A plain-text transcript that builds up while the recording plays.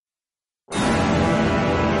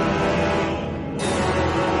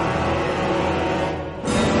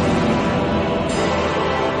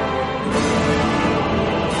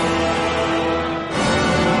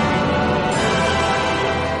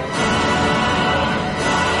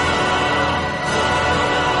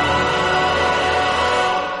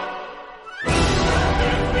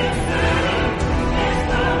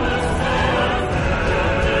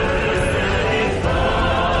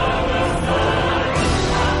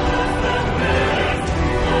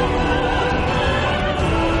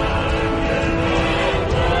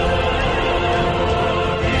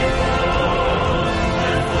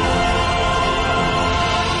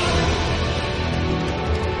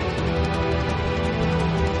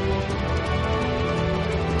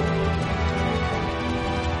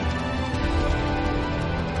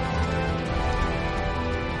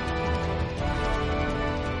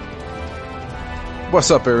What's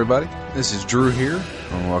up, everybody? This is Drew here.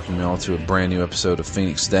 I want to welcome you all to a brand new episode of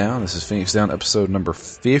Phoenix Down. This is Phoenix Down episode number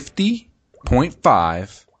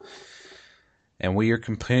 50.5. And we are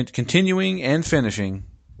continuing and finishing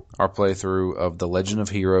our playthrough of The Legend of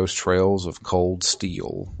Heroes Trails of Cold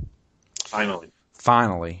Steel.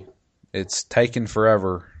 Finally. It's taken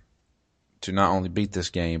forever to not only beat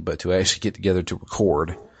this game, but to actually get together to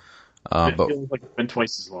record. It feels like it's been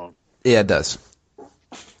twice as long. Yeah, it does.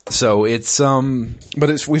 So it's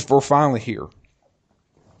but we're finally here,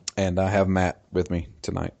 and I have Matt with me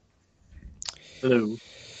tonight. Hello.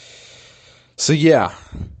 So yeah,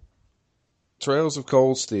 Trails of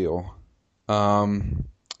Cold Steel. The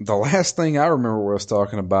last thing I remember we was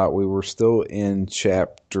talking about, we were still in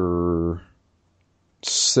chapter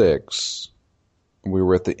 6. We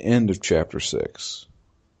were at the end of chapter 6,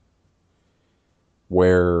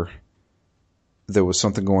 where there was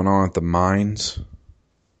something going on at the mines.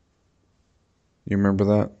 You remember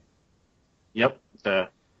that? Yep. The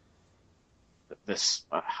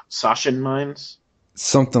Sashin mines?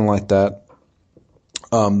 Something like that.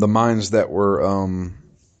 The mines that were,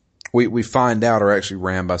 we find out are actually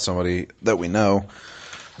ran by somebody that we know.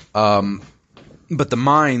 But the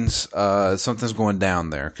mines, something's going down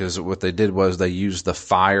there, because what they did was they used the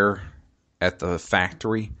fire at the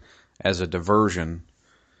factory as a diversion.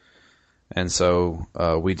 And so,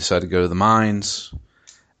 we decided to go to the mines.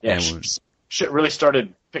 Yeah, shit really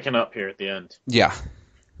started picking up here at the end. Yeah.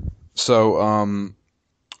 So,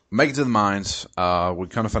 make it to the mines. We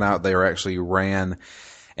kind of found out they were actually ran,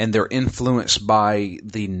 and they're influenced by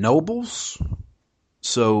the nobles.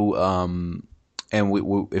 So, and we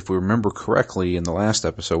if we remember correctly in the last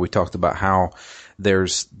episode, we talked about how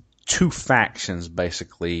there's two factions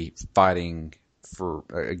basically fighting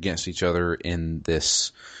against each other in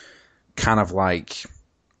this kind of like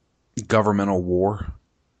governmental war.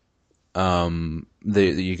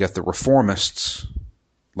 You got the reformists,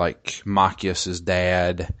 like Machias's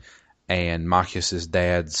dad, and Machias's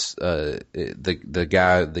dad's the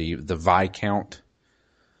guy, the Viscount,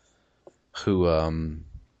 who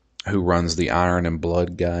runs the Iron and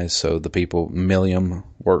Blood guys. So the people, Milliam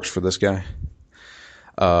works for this guy,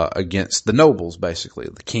 against the nobles, basically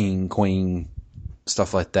the king, queen,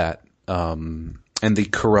 stuff like that, and the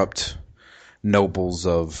corrupt nobles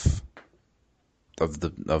of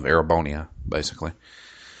Erebonia, basically.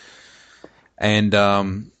 And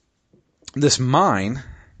this mine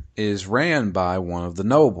is ran by one of the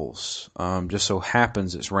nobles. Just so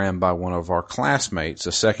happens it's ran by one of our classmates,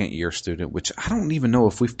 a second year student, which I don't even know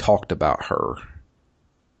if we've talked about her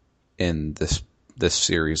in this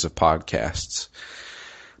series of podcasts.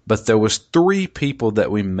 But there was 3 people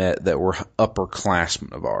that we met that were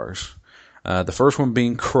upperclassmen of ours. The first one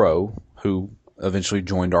being Crow, who eventually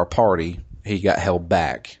joined our party. He got held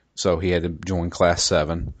back, so he had to join class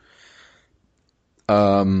 7.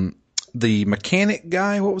 The mechanic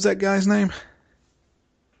guy, what was that guy's name?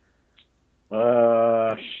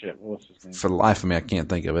 Shit, what's his name? For the life of me, I can't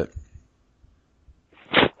think of it.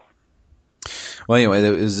 Well, anyway,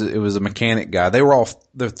 it was a mechanic guy.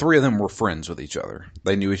 The 3 of them were friends with each other.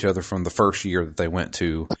 They knew each other from the first year that they went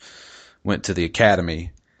to the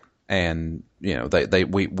academy. And, you know,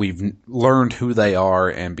 we've learned who they are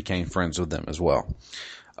and became friends with them as well.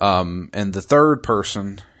 And the third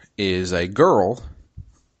person is a girl,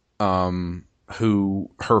 who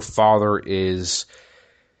her father is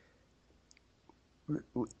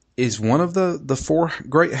one of the 4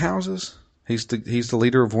 great houses. He's the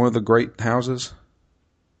leader of one of the great houses.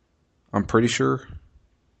 I'm pretty sure.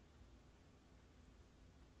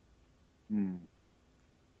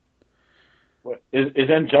 What,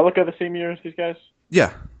 is Angelica the same year as these guys?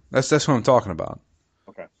 Yeah, that's what I'm talking about.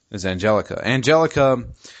 Okay. Is Angelica. Angelica,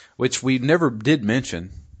 which we never did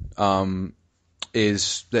mention,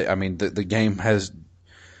 is, I mean, the game has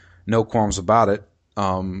no qualms about it.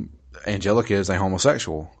 Angelica is a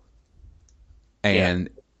homosexual.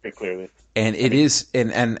 And yeah, very clearly. And it is,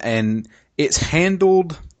 and it's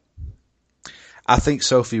handled, I think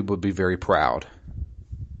Sophie would be very proud.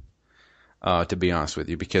 To be honest with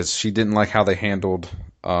you, because she didn't like how they handled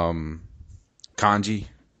Kanji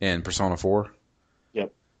in Persona 4.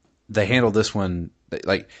 Yep. They handled this one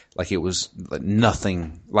like it was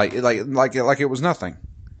nothing, like it was nothing,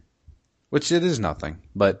 which it is nothing.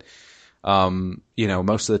 But you know,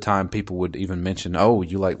 most of the time people would even mention, "Oh,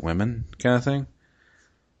 you like women," kind of thing.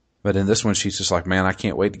 But in this one, she's just like, "Man, I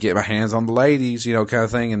can't wait to get my hands on the ladies," you know, kind of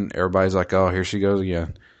thing. And everybody's like, "Oh, here she goes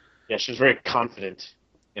again." Yeah, she was very confident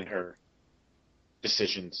in her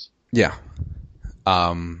decisions. Yeah.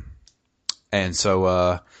 And so,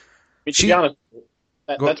 I mean, to be honest,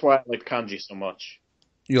 that's why I like Kanji so much.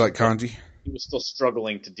 You like Kanji? he was still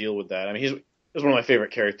struggling to deal with that. I mean, he's one of my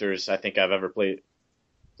favorite characters I think I've ever played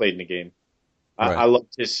in a game. Right. I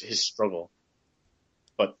loved his struggle,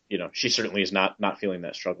 but she certainly is not feeling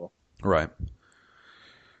that struggle. Right.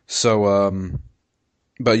 So,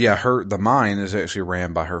 but yeah, the mine is actually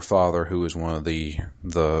ran by her father, who is one of the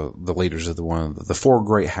leaders of one of the four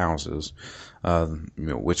great houses,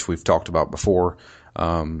 which we've talked about before.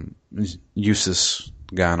 Eustace,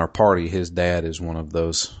 the guy in our party, his dad is one of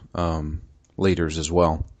those leaders as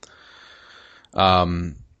well.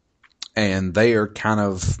 And they are kind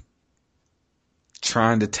of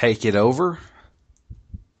trying to take it over,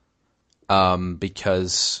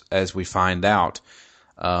 because as we find out,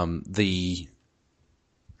 the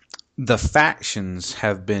factions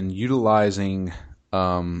have been utilizing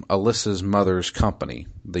Alyssa's mother's company.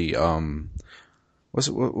 The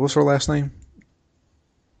what's her last name?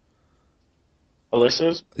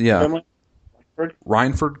 Alyssa's Yeah, family?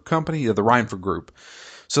 Rhineford Company. Yeah, the Rhineford Group.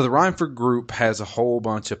 So the Rhineford Group has a whole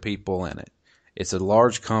bunch of people in it. It's a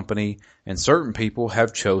large company, and certain people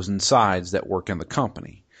have chosen sides that work in the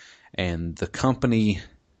company. And the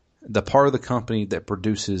part of the company that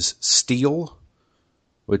produces steel,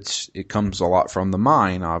 which it comes a lot from the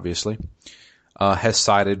mine, obviously, has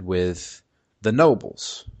sided with the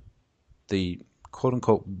nobles, the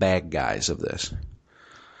quote-unquote bad guys of this.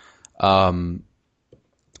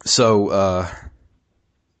 So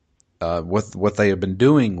what they have been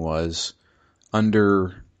doing was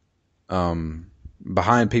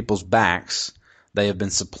behind people's backs, they have been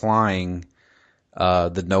supplying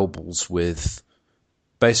the nobles with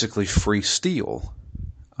basically free steel.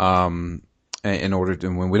 In order to,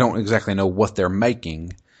 when we don't exactly know what they're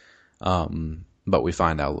making, but we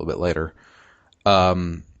find out a little bit later.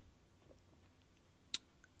 And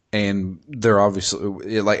they're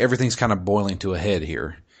obviously, like, everything's kind of boiling to a head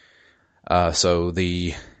here. So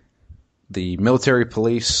the military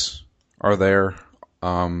police are there,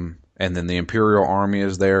 and then the Imperial Army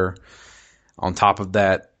is there. On top of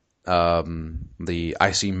that, the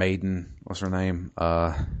Icy Maiden, what's her name?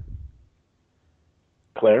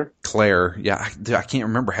 Claire. Yeah, I can't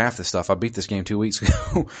remember half this stuff. I beat this game 2 weeks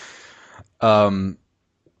ago.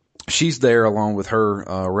 She's there along with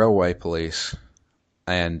her railway police,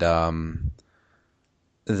 and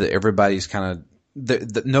everybody's kind of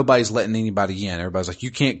nobody's letting anybody in. Everybody's like,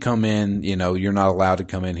 you can't come in. You're not allowed to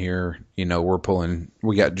come in here. We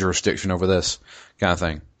got jurisdiction over this kind of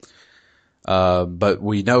thing. But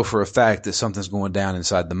we know for a fact that something's going down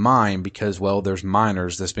inside the mine because, well, there's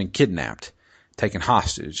miners that's been kidnapped, taken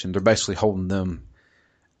hostage, and they're basically holding them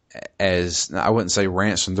as, I wouldn't say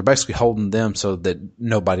ransom, they're basically holding them so that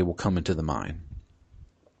nobody will come into the mine.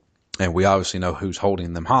 And we obviously know who's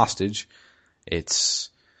holding them hostage. It's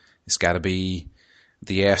got to be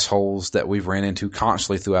the assholes that we've ran into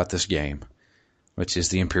constantly throughout this game, which is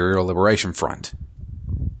the Imperial Liberation Front.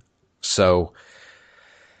 So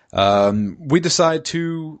we decide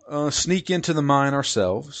to sneak into the mine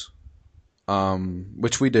ourselves,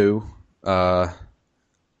 which we do. And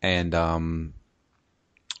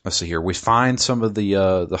let's see here. We find some of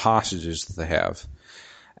the hostages that they have,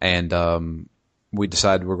 and we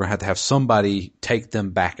decided we're going to have somebody take them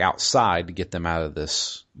back outside to get them out of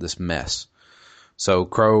this mess. So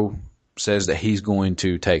Crow says that he's going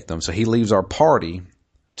to take them. So he leaves our party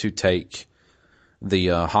to take the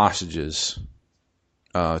hostages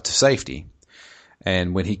to safety.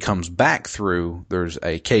 And when he comes back through, there's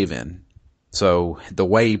a cave-in. So the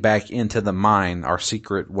way back into the mine, our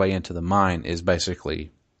secret way into the mine, is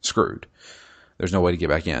basically screwed. There's no way to get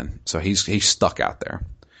back in. So he's stuck out there.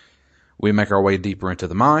 We make our way deeper into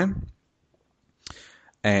the mine,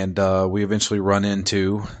 and we eventually run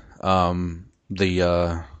into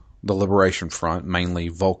the Liberation Front, mainly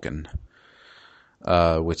Vulcan,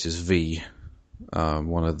 which is V,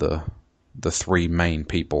 one of the three main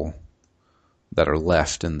people that are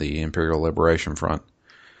left in the Imperial Liberation Front.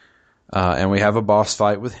 And we have a boss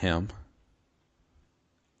fight with him.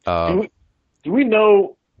 Do we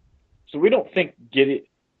know? So we don't think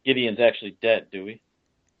Gideon's actually dead, do we?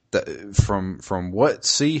 From what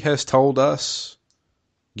C has told us,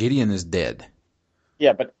 Gideon is dead.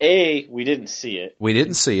 Yeah, but we didn't see it. We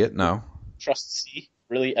didn't see it. No. Trust C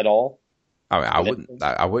really at all?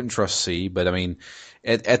 I wouldn't trust C, but I mean,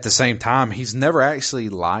 at the same time, he's never actually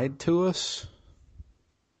lied to us.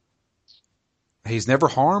 He's never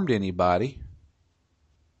harmed anybody.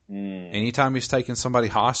 Anytime he's taken somebody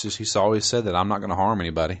hostage, he's always said that I'm not going to harm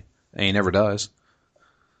anybody. And he never does.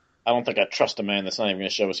 I don't think I trust a man that's not even going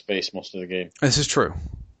to show his face most of the game. This is true.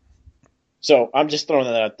 So I'm just throwing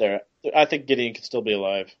that out there. I think Gideon could still be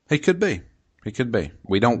alive. He could be. He could be.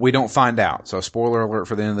 We don't find out. So spoiler alert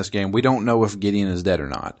for the end of this game. We don't know if Gideon is dead or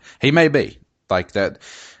not. He may be. Like that.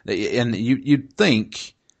 And you'd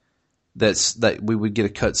think that we would get a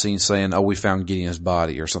cutscene saying, "Oh, we found Gideon's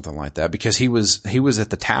body" or something like that, because he was at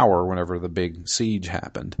the tower whenever the big siege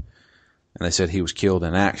happened, and they said he was killed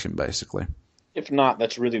in action, basically. If not,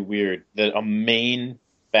 that's really weird that a main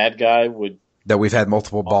bad guy would that we've had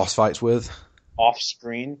multiple boss fights with off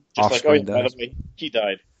screen, just off like screen by the way, he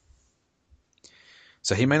died.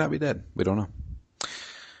 So he may not be dead. We don't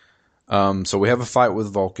know. So we have a fight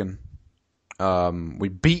with Vulcan. We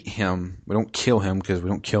beat him. We don't kill him because we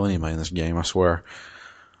don't kill anybody in this game, I swear.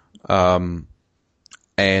 And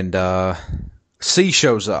C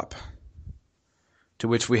shows up, to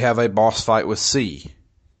which we have a boss fight with C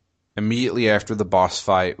immediately after the boss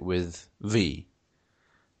fight with V,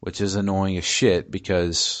 which is annoying as shit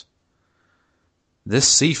because this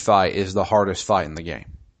C fight is the hardest fight in the game.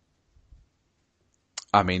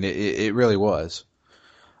 I mean, it really was.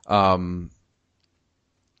 I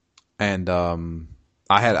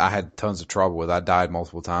had tons of trouble with it. I died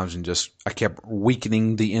multiple times and I kept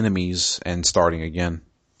weakening the enemies and starting again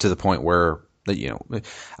to the point where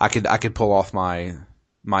I could pull off my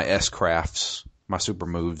S crafts, my super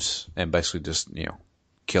moves, and basically just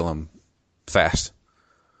kill them fast.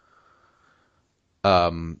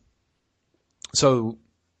 So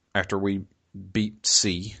after we beat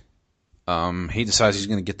C, he decides he's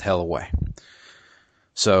going to get the hell away.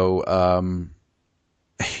 So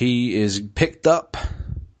he is picked up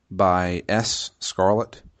by S.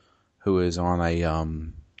 Scarlet, who is on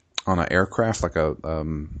an aircraft, like a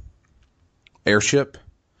airship,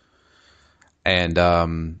 and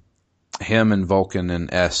him and Vulcan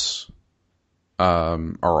and S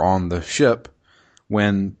are on the ship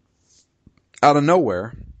when out of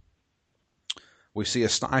nowhere we see a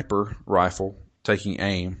sniper rifle taking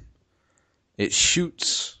aim. It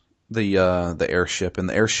shoots the airship, and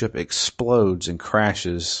the airship explodes and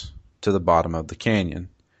crashes to the bottom of the canyon.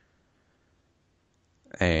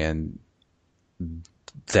 And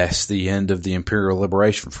that's the end of the Imperial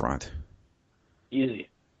Liberation Front. Easy.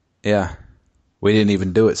 Yeah. We didn't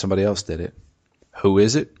even do it. Somebody else did it. Who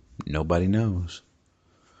is it? Nobody knows.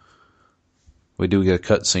 We do get a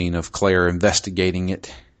cutscene of Claire investigating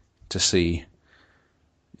it to see.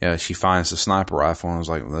 Yeah, she finds the sniper rifle and was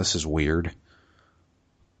like, well, this is weird.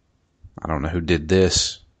 I don't know who did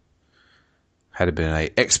this. Had it been an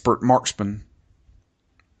expert marksman.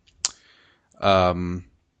 And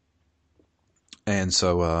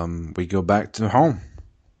so we go back to home.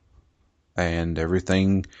 And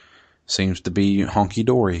everything seems to be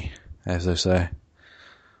honky-dory, as they say.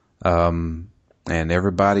 And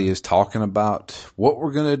everybody is talking about what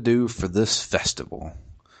we're going to do for this festival.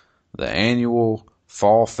 The annual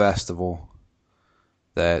fall festival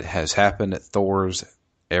that has happened at Thor's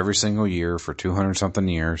every single year for 200-something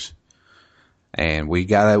years. And we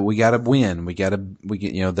gotta win.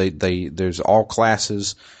 There's all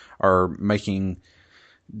classes are making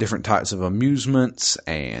different types of amusements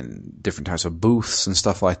and different types of booths and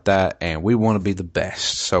stuff like that. And we want to be the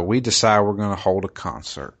best. So we decide we're going to hold a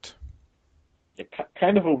concert. Yeah,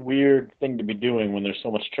 kind of a weird thing to be doing when there's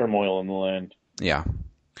so much turmoil in the land. Yeah.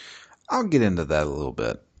 I'll get into that a little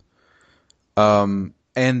bit.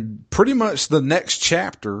 And pretty much the next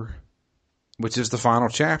chapter, which is the final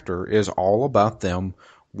chapter, is all about them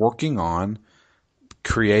working on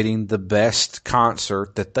creating the best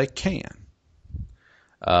concert that they can.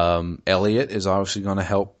 Elliot is obviously going to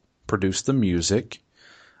help produce the music.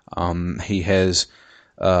 He has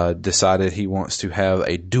decided he wants to have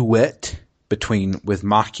a duet with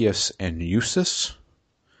Machias and Eustace,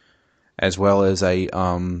 as well as a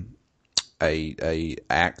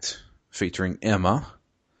act featuring Emma.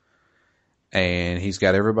 And he's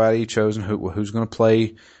got everybody chosen who's going to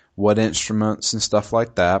play what instruments and stuff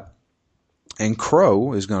like that. And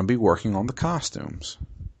Crow is going to be working on the costumes.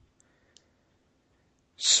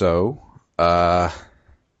 So,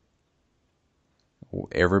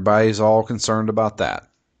 everybody's all concerned about that.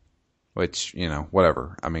 Which,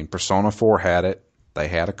 whatever. I mean, Persona 4 had it. They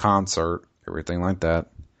had a concert, everything like that.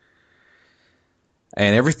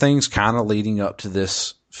 And everything's kind of leading up to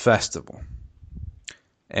this festival.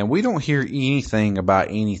 And we don't hear anything about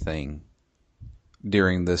anything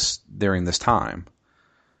during this time.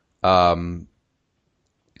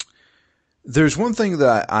 There's one thing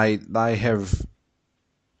that I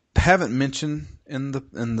haven't mentioned in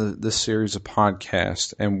this series of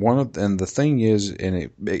podcasts, and the thing is, and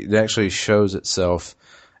it actually shows itself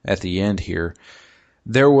at the end here.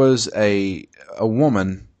 There was a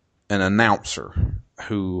woman, an announcer,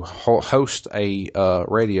 who hosts a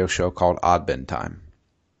radio show called Odd Bin Time.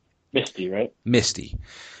 Misty, right? Misty.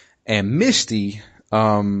 And Misty,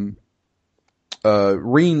 Reen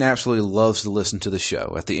absolutely loves to listen to the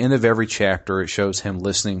show. At the end of every chapter, it shows him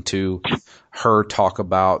listening to her talk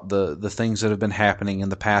about the things that have been happening in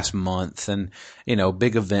the past month and,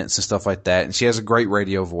 big events and stuff like that. And she has a great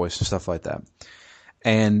radio voice and stuff like that.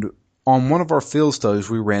 And on one of our field studies,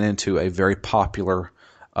 we ran into a very popular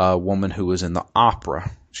woman who was in the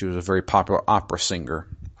opera. She was a very popular opera singer.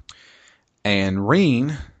 And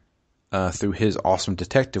Reen, through his awesome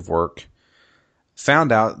detective work,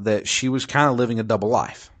 found out that she was kind of living a double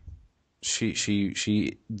life.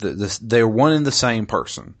 They're one and the same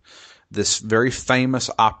person. This very famous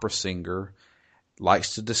opera singer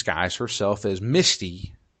likes to disguise herself as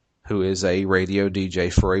Misty, who is a radio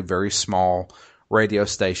DJ for a very small radio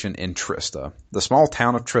station in Trista. The small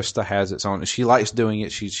town of Trista has its own. She likes doing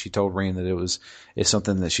it. She told Reen that it's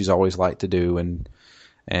something that she's always liked to do,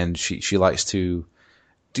 and she likes to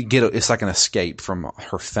get. It's like an escape from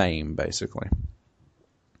her fame, basically.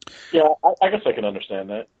 Yeah, I guess I can understand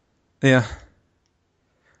that. Yeah.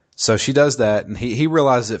 So she does that, and he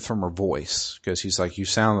realizes it from her voice, because he's like, you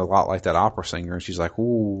sound a lot like that opera singer. And she's like,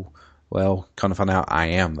 ooh, well, come to find out, I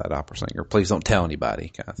am that opera singer. Please don't tell anybody,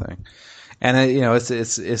 kind of thing. And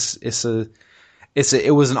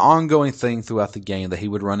it was an ongoing thing throughout the game that he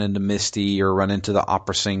would run into Misty or run into the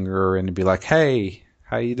opera singer and be like, hey,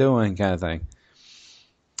 how you doing, kind of thing.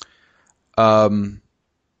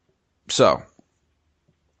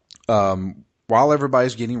 While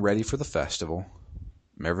everybody's getting ready for the festival,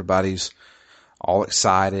 everybody's all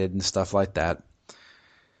excited and stuff like that,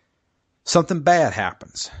 something bad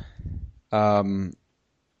happens. And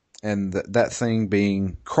that thing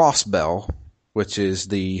being Crossbell, which is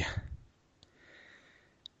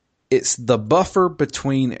it's the buffer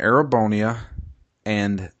between Erebonia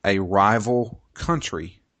and a rival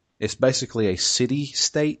country. It's basically a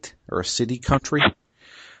city-state or a city-country.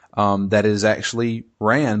 That is actually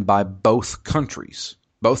ran by both countries.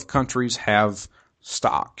 Both countries have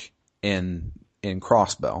stock in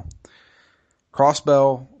Crossbell.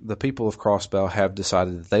 Crossbell, the people of Crossbell have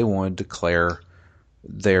decided that they want to declare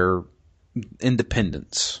their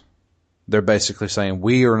independence. They're basically saying,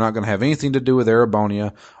 we are not going to have anything to do with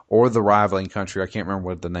Erebonia or the rivaling country. I can't remember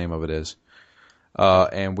what the name of it is.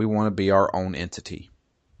 And we want to be our own entity.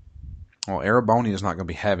 Well, Erebonia is not going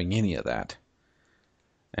to be having any of that.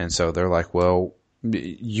 And so they're like, well,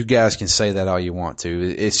 you guys can say that all you want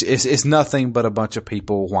to. It's nothing but a bunch of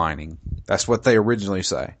people whining. That's what they originally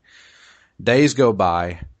say. Days go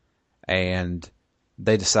by, and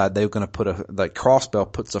they decide they're going to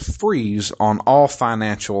Crossbell puts a freeze on all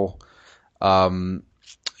financial,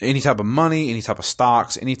 any type of money, any type of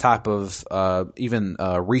stocks, any type of, even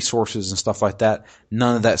resources and stuff like that.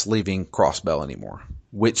 None of that's leaving Crossbell anymore,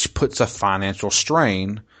 which puts a financial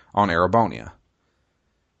strain on Erebonia.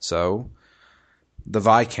 So the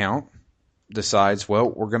Viscount decides, well,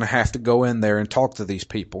 we're going to have to go in there and talk to these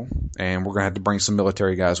people, and we're going to have to bring some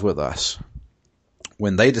military guys with us.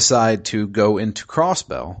 When they decide to go into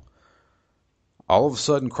Crossbell, all of a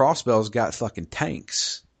sudden Crossbell's got fucking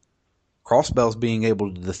tanks. Crossbell's being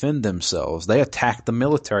able to defend themselves. They attack the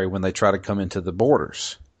military when they try to come into the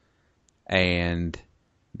borders. And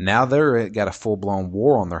now they're got a full-blown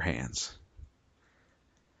war on their hands.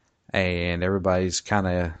 And everybody's kind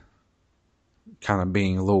of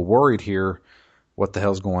being a little worried here. What the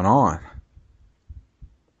hell's going on?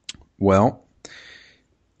 Well,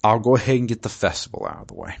 I'll go ahead and get the festival out of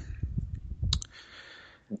the way.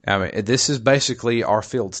 I mean, this is basically our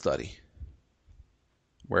field study,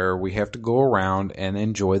 where we have to go around and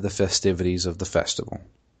enjoy the festivities of the festival.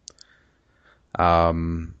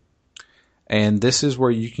 And this is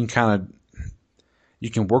where you can you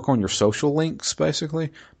can work on your social links,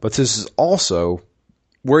 basically, but this is also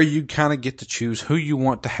where you kind of get to choose who you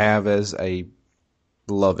want to have as a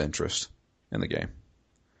love interest in the game.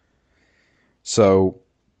 So,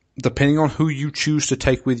 depending on who you choose to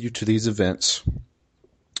take with you to these events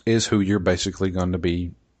is who you're basically going to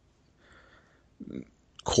be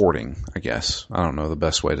courting, I guess. I don't know the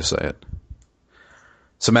best way to say it.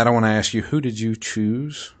 So, Matt, I want to ask you, who did you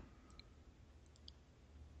choose?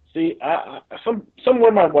 See,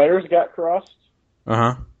 somewhere my wires got crossed.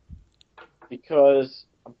 Uh-huh. Because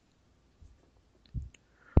I'm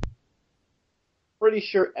pretty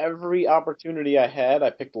sure every opportunity I had, I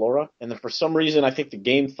picked Laura. And then for some reason, I think the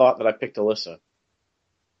game thought that I picked Alyssa.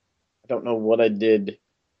 I don't know what I did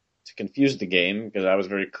to confuse the game, because I was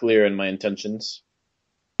very clear in my intentions.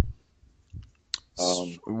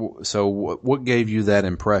 So what gave you that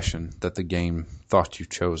impression that the game thought you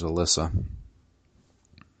chose Alyssa?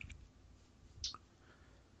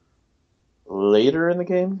 later in the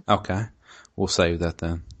game. Okay. We'll save that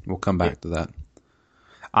then. We'll come back to that.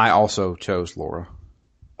 I also chose Laura.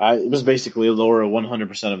 It was basically Laura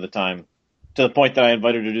 100% of the time, to the point that I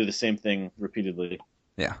invited her to do the same thing repeatedly.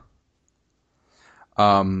 Yeah.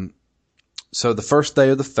 So the first day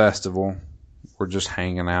of the festival, we're just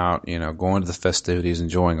hanging out, going to the festivities,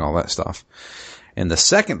 enjoying all that stuff. And the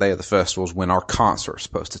second day of the festival is when our concert's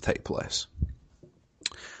supposed to take place.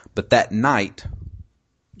 But that night,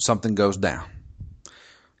 something goes down.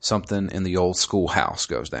 Something in the old schoolhouse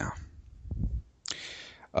goes down.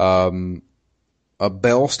 A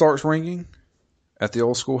bell starts ringing at the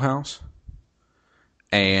old schoolhouse,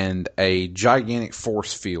 and a gigantic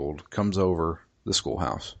force field comes over the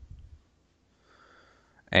schoolhouse.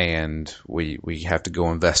 And we have to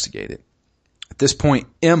go investigate it. At this point,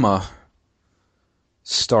 Emma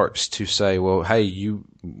starts to say, well, hey,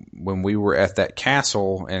 when we were at that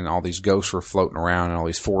castle and all these ghosts were floating around and all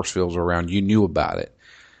these force fields were around, you knew about it.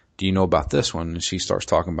 Do you know about this one? And she starts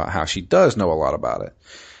talking about how she does know a lot about it.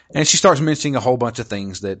 And she starts mentioning a whole bunch of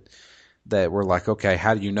things that were like, okay,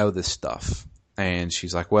 how do you know this stuff? And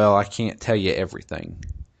she's like, well, I can't tell you everything.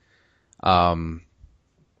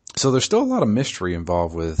 So there's still a lot of mystery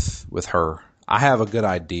involved with her. I have a good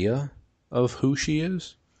idea of who she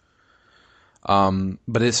is.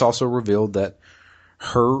 But it's also revealed that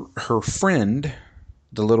her friend,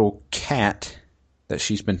 the little cat that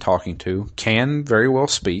she's been talking to, can very well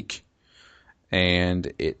speak.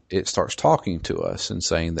 And it starts talking to us and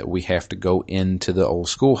saying that we have to go into the old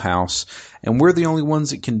schoolhouse, and we're the only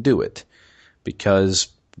ones that can do it because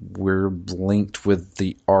we're linked with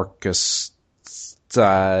the Arcus.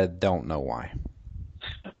 I don't know why.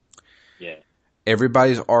 Yeah.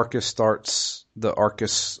 Everybody's Arcus starts, the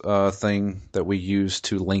Arcus thing that we use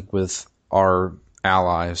to link with our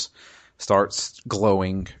allies starts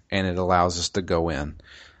glowing, and it allows us to go in.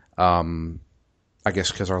 I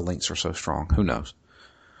guess because our links are so strong. Who knows?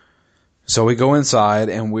 So we go inside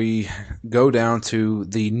and we go down to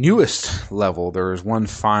the newest level. There is one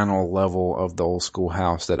final level of the old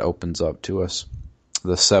schoolhouse that opens up to us,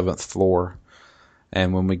 the 7th floor.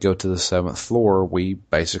 And when we go to the 7th floor, we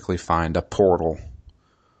basically find a portal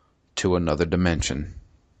to another dimension.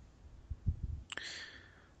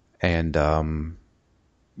 And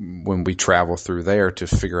when we travel through there to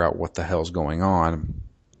figure out what the hell's going on,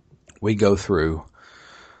 we go through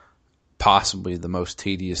possibly the most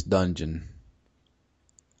tedious dungeon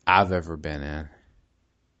I've ever been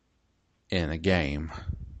in a game.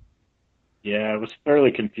 Yeah, it was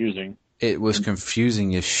fairly confusing. It was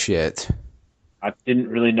confusing as shit. I didn't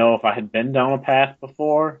really know if I had been down a path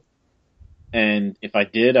before, and if I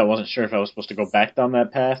did, I wasn't sure if I was supposed to go back down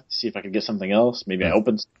that path to see if I could get something else. Maybe I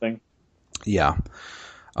opened something. Yeah.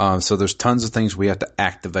 So there's tons of things we have to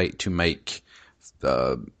activate to make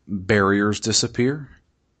barriers disappear,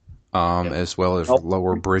 as well as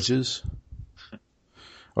lower bridges.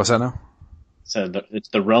 What's that now? So it's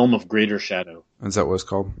the realm of greater shadow. Is that what it's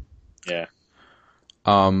called? Yeah.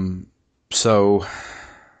 So,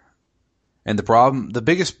 and the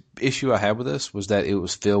biggest issue I had with this was that it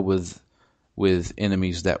was filled with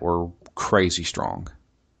enemies that were crazy strong.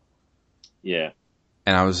 Yeah.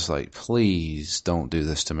 And I was just like, please don't do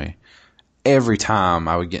this to me. Every time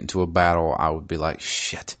I would get into a battle, I would be like,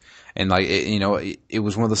 shit. And like, it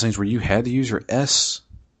was one of those things where you had to use your S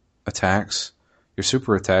attacks, your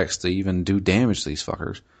super attacks to even do damage to these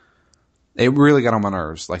fuckers. It really got on my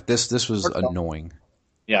nerves. Like this was annoying.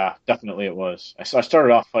 Yeah, definitely it was. I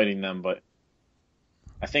started off fighting them, but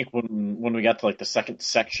I think when we got to like the second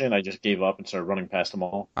section, I just gave up and started running past them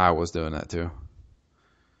all. I was doing that too.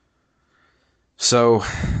 So,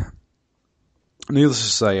 needless to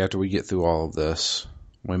say, after we get through all of this,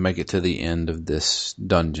 we make it to the end of this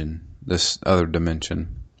dungeon, this other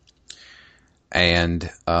dimension. And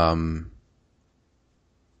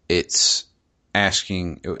it's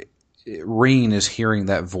asking, Reen is hearing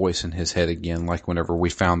that voice in his head again, like whenever we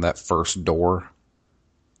found that first door.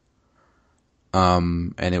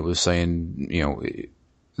 And it was saying,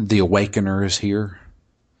 the Awakener is here.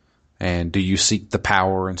 And do you seek the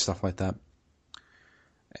power and stuff like that?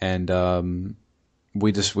 And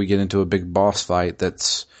we get into a big boss fight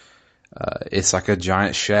that's it's like a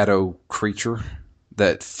giant shadow creature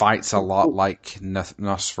that fights a lot like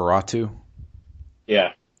Nosferatu.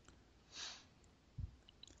 Yeah.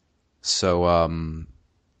 So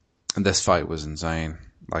this fight was insane.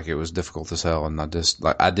 Like, it was difficult as hell, and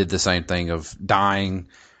I did the same thing of dying,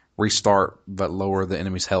 restart, but lower the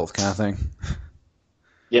enemy's health kind of thing.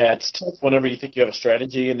 Yeah, it's tough whenever you think you have a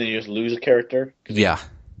strategy and then you just lose a character. Yeah.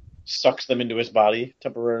 Sucks them into his body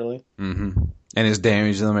temporarily. Mm-hmm. And it's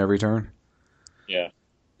damaging them every turn. Yeah.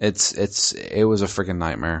 It was a freaking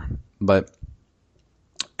nightmare. But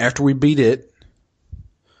after we beat it,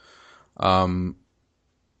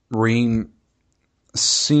 Reen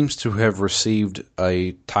seems to have received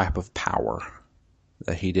a type of power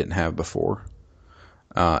that he didn't have before.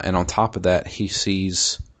 And on top of that, he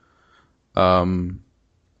sees a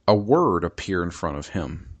word appear in front of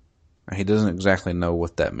him. He doesn't exactly know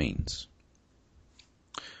what that means.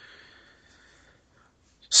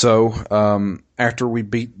 So, after we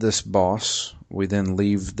beat this boss, we then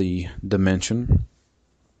leave the dimension.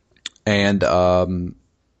 And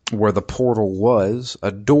where the portal was,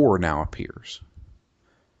 a door now appears.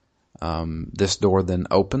 This door then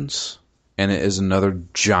opens, and it is another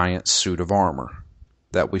giant suit of armor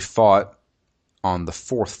that we fought on the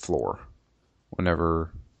 4th floor whenever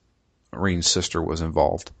Reen's sister was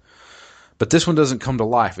involved. But this one doesn't come to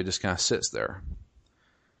life. It just kind of sits there.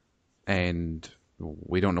 And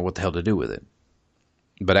we don't know what the hell to do with it.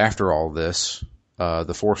 But after all this,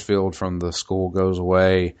 the force field from the school goes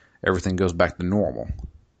away. Everything goes back to normal.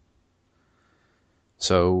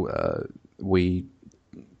 So we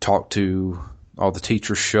talk to all the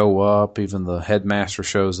teachers show up. Even the headmaster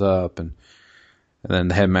shows up. And then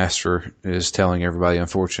the headmaster is telling everybody,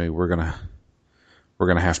 unfortunately, we're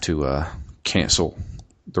gonna have to cancel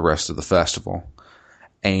the rest of the festival.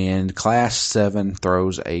 And Class 7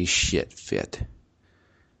 throws a shit fit.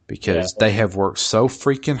 Because they have worked so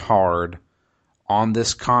freaking hard on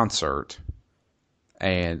this concert.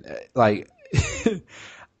 And, like,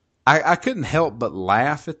 I couldn't help but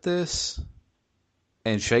laugh at this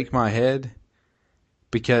and shake my head.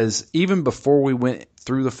 Because even before we went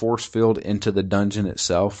through the force field into the dungeon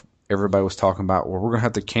itself, everybody was talking about, well, we're going to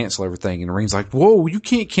have to cancel everything. And Reen's like, whoa, you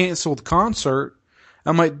can't cancel the concert.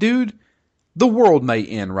 I'm like, dude, the world may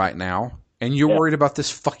end right now. And you're worried about this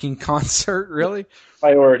fucking concert, really?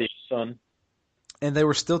 Priorities, son. And they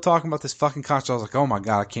were still talking about this fucking concert. I was like, oh my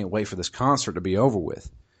God, I can't wait for this concert to be over with.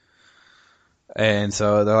 And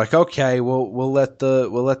so they're like, okay, we'll let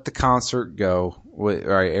the concert go. All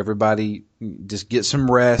right, everybody just get some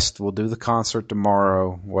rest. We'll do the concert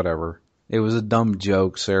tomorrow, whatever. It was a dumb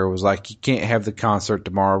joke. Sarah was like, you can't have the concert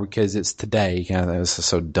tomorrow because it's today. Kind of, it was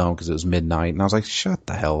so dumb because it was midnight. And I was like, shut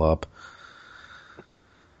the hell up.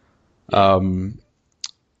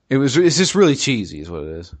 It's just really cheesy is what it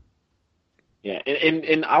is. Yeah,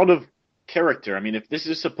 and out of character. I mean, if this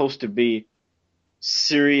is supposed to be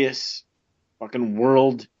serious fucking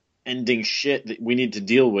world-ending shit that we need to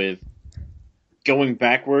deal with, going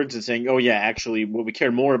backwards and saying, oh yeah, actually what we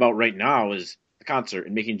care more about right now is the concert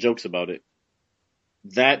and making jokes about it,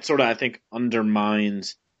 that sort of, I think,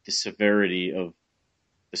 undermines the severity of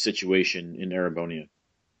the situation in Erebonia.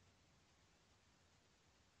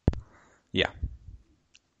 Yeah.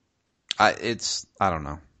 I don't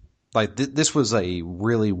know. Like, this was a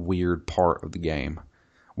really weird part of the game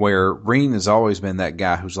where Reen has always been that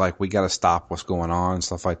guy who's like, we got to stop what's going on and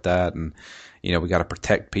stuff like that. And, you know, we got to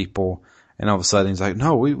protect people. And all of a sudden he's like,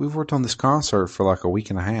 no, we've worked on this concert for like a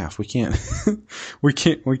week and a half. We can't, we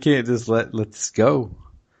can't just let this go.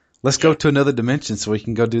 Let's go to another dimension so we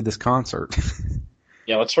can go do this concert.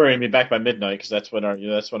 Yeah, let's hurry and be back by midnight because that's when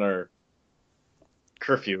our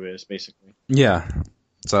curfew is, basically. Yeah.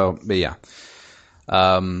 So, but yeah.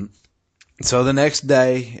 So the next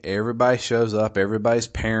day, everybody shows up. Everybody's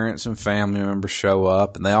parents and family members show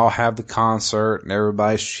up, and they all have the concert, and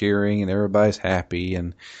everybody's cheering, and everybody's happy.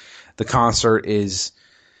 And the concert is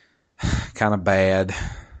kind of bad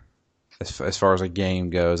as far as a game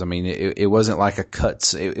goes. I mean, it wasn't like a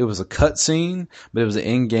cut. It was a cut scene, but it was an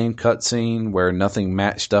in-game cut scene where nothing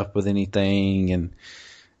matched up with anything, and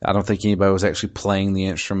I don't think anybody was actually playing the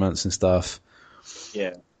instruments and stuff.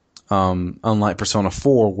 Yeah. Unlike Persona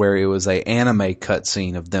 4, where it was a anime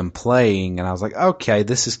cutscene of them playing, and I was like, okay,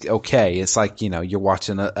 this is okay. It's like, you know, you're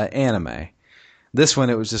watching an anime. This one,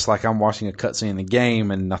 it was just like I'm watching a cutscene in the game,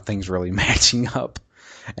 and nothing's really matching up.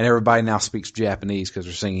 And everybody now speaks Japanese because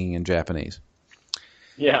they're singing in Japanese.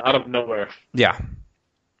 Yeah, out of nowhere. Yeah.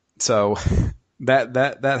 So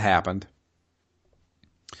that happened.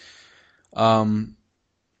 And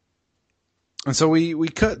so we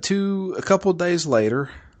cut to a couple of days later.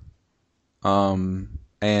 And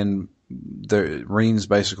Reen's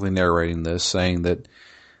basically narrating this, saying that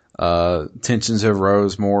tensions have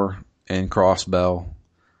rose more in Crossbell.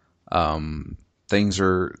 Things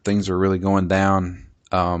are really going down.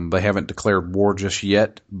 They haven't declared war just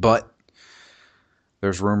yet, but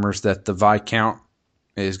there's rumors that the Viscount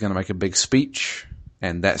is going to make a big speech,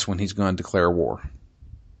 and that's when he's going to declare war.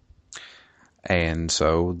 And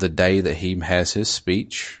so the day that he has his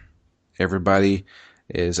speech, everybody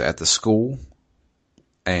is at the school,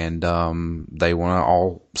 and they want to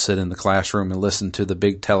all sit in the classroom and listen to the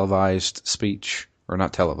big televised speech, or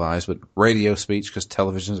not televised, but radio speech, because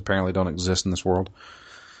televisions apparently don't exist in this world,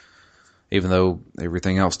 even though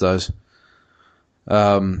everything else does.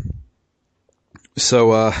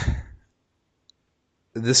 So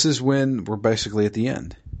this is when we're basically at the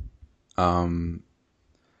end. And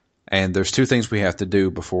there's two things we have to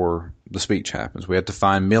do before the speech happens. We have to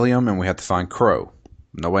find Milliam and we have to find Crow.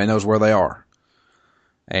 Nobody knows where they are.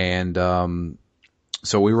 And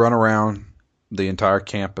so we run around the entire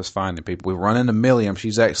campus finding people. We run into Milliam.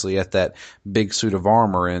 She's actually at that big suit of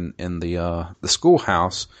armor in the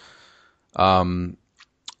schoolhouse. The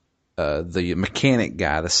mechanic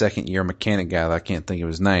guy, the second year mechanic guy, I can't think of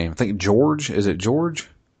his name. I think George. Is it George?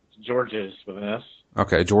 Georges with an S.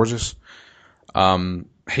 Okay, Georges.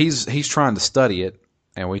 He's trying to study it,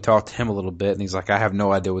 and we talked to him a little bit, and he's like, I have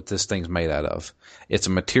no idea what this thing's made out of. It's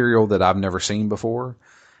a material that I've never seen before.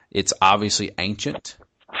 It's obviously ancient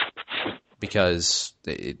because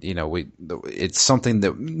it's something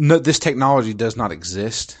that this technology does not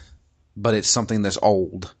exist, but it's something that's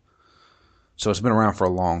old. So it's been around for a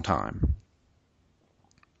long time,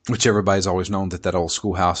 which everybody's always known that old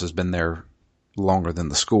schoolhouse has been there longer than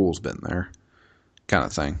the school's been there, kind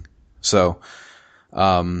of thing. So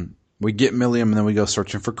we get Milliam, and then we go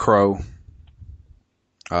searching for Crow.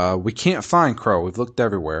 We can't find Crow. We've looked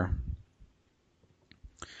everywhere.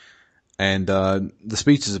 And the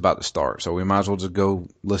speech is about to start, so we might as well just go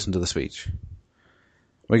listen to the speech.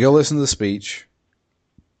 We go listen to the speech,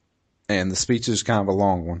 and the speech is kind of a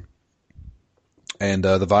long one. And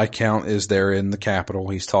the Viscount is there in the Capitol.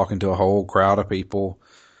 He's talking to a whole crowd of people,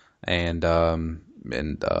 and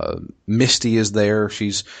Misty is there.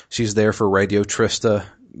 She's there for Radio Trista,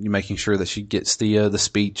 making sure that she gets the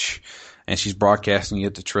speech, and she's broadcasting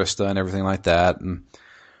it to Trista and everything like that. And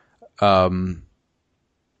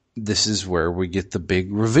this is where we get the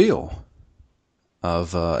big reveal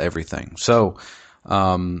of everything. So,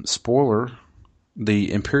 spoiler: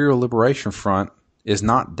 the Imperial Liberation Front is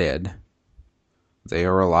not dead. They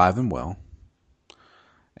are alive and well.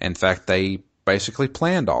 In fact, they basically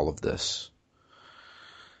planned all of this.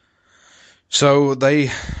 So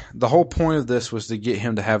the whole point of this was to get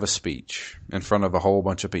him to have a speech in front of a whole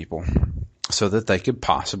bunch of people so that they could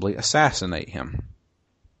possibly assassinate him.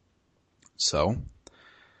 So,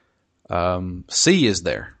 C is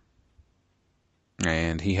there.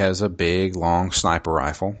 And he has a big, long sniper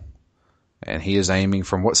rifle. And he is aiming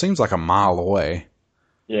from what seems like a mile away.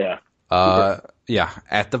 Yeah.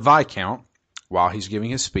 At the Viscount while he's giving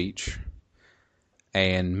his speech.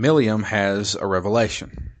 And Milliam has a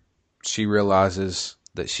revelation. She realizes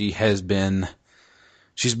that she's been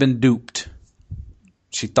duped.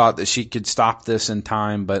 She thought that she could stop this in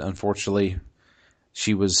time, but unfortunately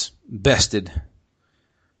she was bested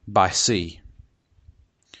by C.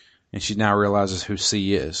 And she now realizes who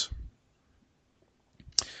C is.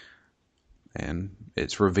 And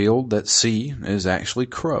it's revealed that C is actually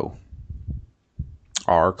Crow,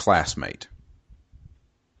 our classmate.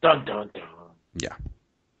 Dun, dun, dun. Yeah.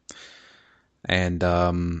 And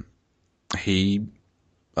he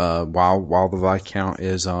while the Viscount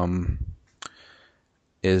is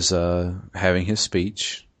having his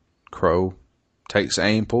speech, Crow takes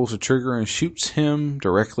aim, pulls the trigger, and shoots him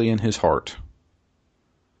directly in his heart.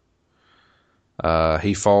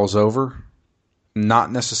 He falls over,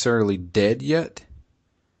 not necessarily dead yet.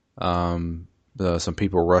 Some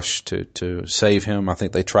people rush to save him. I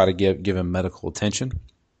think they try to give him medical attention.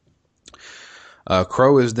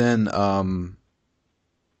 Crow is then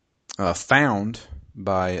found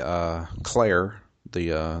by Claire,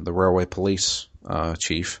 the railway police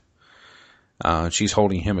chief. She's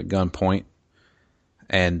holding him at gunpoint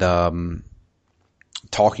and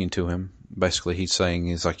talking to him. Basically, he's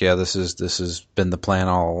like, yeah, this has been the plan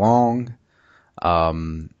all along.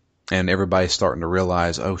 And everybody's starting to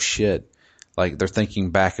realize, oh shit, like they're thinking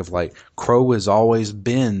back of like Crow has always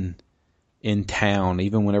been in town,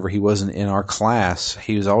 even whenever he wasn't in our class.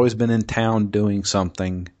 He's always been in town doing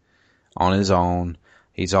something on his own.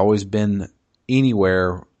 He's always been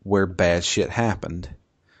anywhere where bad shit happened.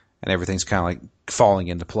 And everything's kind of like falling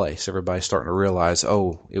into place. Everybody's starting to realize,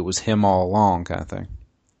 oh, it was him all along, kind of thing.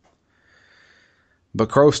 But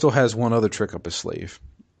Crow still has one other trick up his sleeve.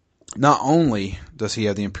 Not only does he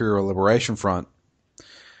have the Imperial Liberation Front,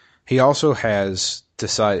 he also has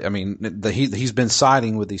decided, he's been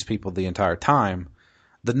siding with these people the entire time.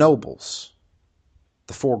 The nobles,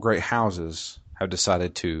 the four great houses, have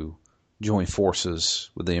decided to join forces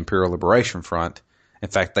with the Imperial Liberation Front. In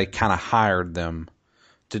fact, they kind of hired them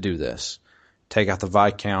to do this. Take out the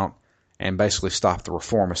Viscount and basically stop the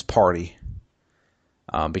Reformist Party.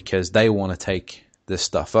 because they want to take this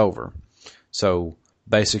stuff over. So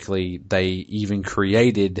basically, they even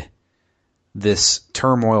created this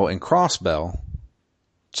turmoil in Crossbell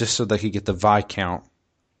just so they could get the Viscount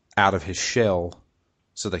out of his shell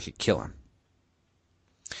so they could kill him.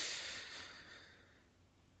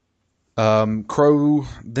 Crow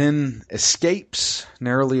then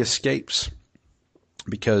narrowly escapes,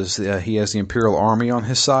 because he has the Imperial Army on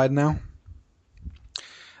his side now.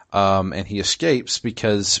 And he escapes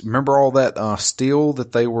because, remember all that steel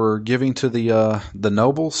that they were giving to the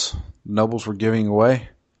nobles? The nobles were giving away?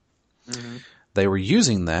 Mm-hmm. They were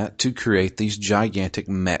using that to create these gigantic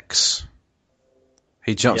mechs.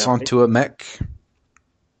 He jumps onto a mech.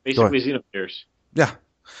 Basically Xenogears. Yeah.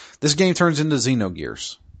 This game turns into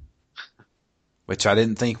Xenogears, which I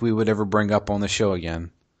didn't think we would ever bring up on the show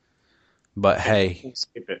again. But hey,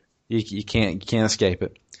 you can't escape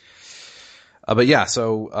it. But yeah,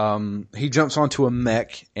 so he jumps onto a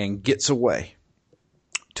mech and gets away.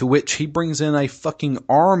 To which he brings in a fucking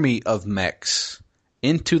army of mechs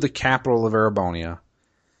into the capital of Erebonia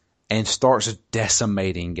and starts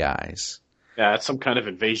decimating guys. Yeah, it's some kind of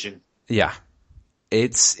invasion. Yeah.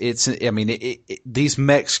 These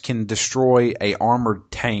mechs can destroy a armored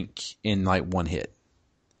tank in like one hit.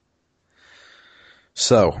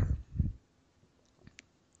 So,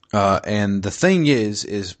 and the thing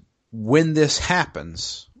is when this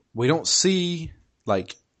happens, we don't see,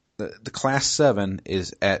 like, the Class 7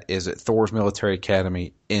 is at Thor's Military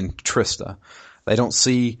Academy in Trista. They don't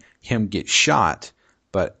see him get shot,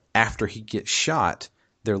 but after he gets shot,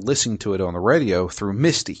 they're listening to it on the radio through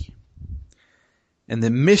Misty. And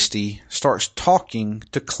then Misty starts talking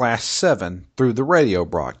to Class 7 through the radio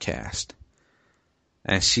broadcast.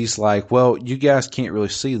 And she's like, well, you guys can't really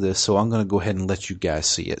see this, so I'm going to go ahead and let you guys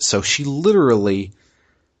see it. So she literally,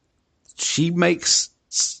 she makes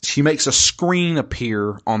a screen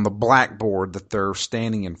appear on the blackboard that they're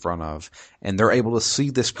standing in front of, and they're able to see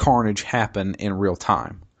this carnage happen in real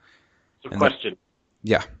time. So, question.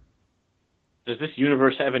 Yeah. Does this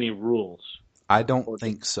universe have any rules? I don't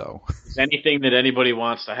think so. Anything that anybody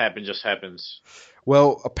wants to happen just happens.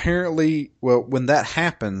 Well, apparently, when that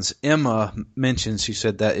happens, Emma mentions, she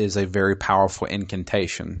said that is a very powerful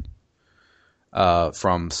incantation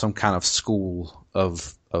from some kind of school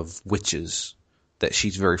of witches that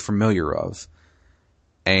she's very familiar of.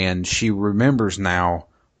 And she remembers now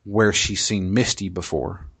where she's seen Misty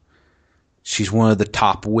before. She's one of the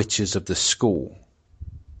top witches of the school.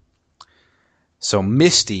 So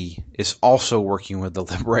Misty is also working with the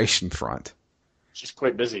Liberation Front. She's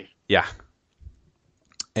quite busy. Yeah.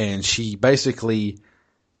 And she basically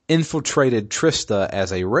infiltrated Trista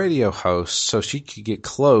as a radio host so she could get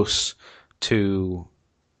close to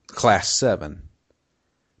Class 7.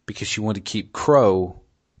 Because she wanted to keep Crow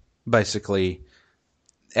basically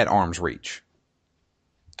at arm's reach.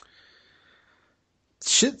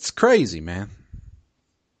 Shit's crazy, man.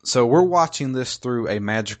 So we're watching this through a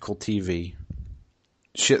magical TV.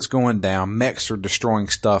 Shit's going down. Mechs are destroying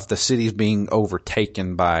stuff. The city's being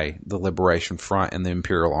overtaken by the Liberation Front and the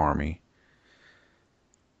Imperial Army.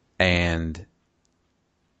 And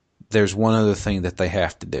there's one other thing that they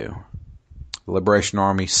have to do. The Liberation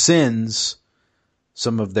Army sends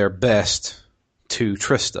some of their best to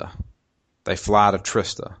Trista. They fly to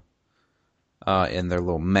Trista in their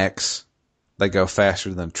little mechs. They go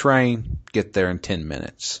faster than a train, get there in 10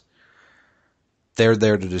 minutes. They're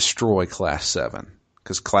there to destroy Class 7.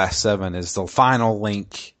 Because Class 7 is the final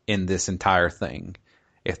link in this entire thing.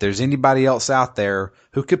 If there's anybody else out there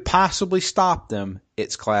who could possibly stop them,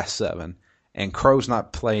 it's Class 7. And Crow's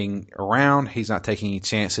not playing around. He's not taking any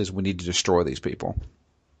chances. We need to destroy these people.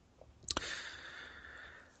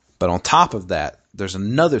 But on top of that, there's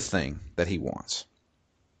another thing that he wants.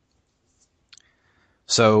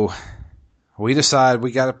 So we decide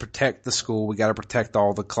we got to protect the school. We got to protect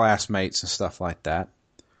all the classmates and stuff like that.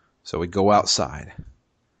 So we go outside.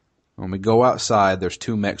 When we go outside, there's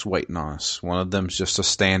two mechs waiting on us. One of them's just a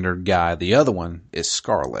standard guy. The other one is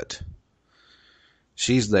Scarlet.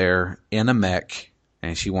 She's there in a mech,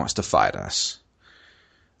 and she wants to fight us.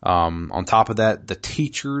 On top of that, the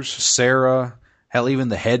teachers, Sarah, hell, even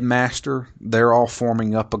the headmaster, they're all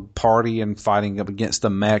forming up a party and fighting up against the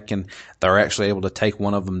mech, and they're actually able to take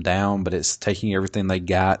one of them down, but it's taking everything they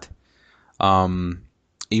got.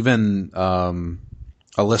 Even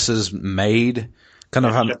Alyssa's maid, kind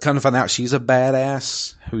of find out she's a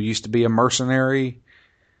badass who used to be a mercenary.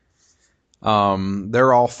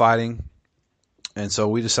 They're all fighting, and so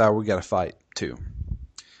we decide we got to fight too.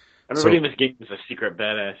 Everybody in this game is a secret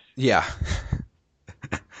badass. Yeah.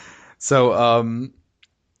 So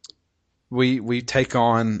we take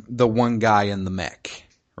on the one guy in the mech,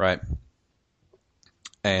 right?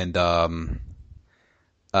 And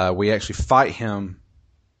we actually fight him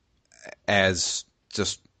as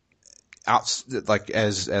just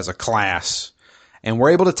as a class, and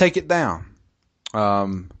we're able to take it down.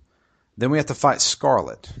 Then we have to fight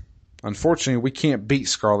Scarlet. Unfortunately, we can't beat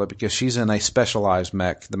Scarlet because she's in a specialized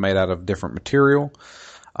mech that made out of different material,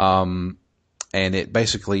 and it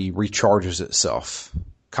basically recharges itself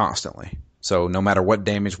constantly. So no matter what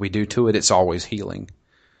damage we do to it, it's always healing.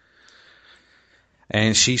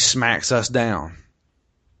 And she smacks us down.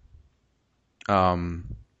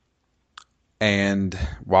 And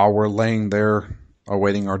while we're laying there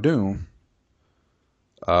awaiting our doom,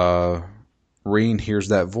 Reen hears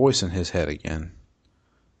that voice in his head again,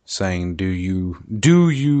 saying, "Do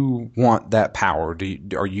you want that power? What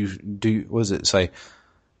does it say?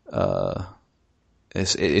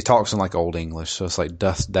 It talks in like Old English, so it's like,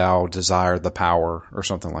 doth thou desire the power or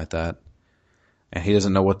something like that." And he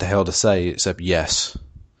doesn't know what the hell to say except yes.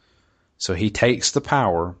 So he takes the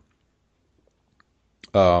power.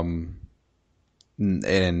 And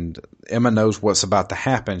Emma knows what's about to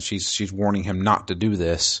happen. She's warning him not to do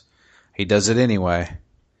this. He does it anyway.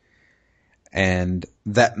 And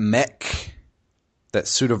that mech, that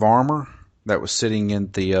suit of armor that was sitting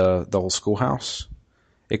in the old schoolhouse,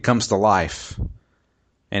 it comes to life.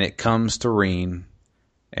 And it comes to Reen.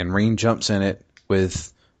 And Reen jumps in it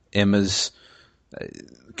with Emma's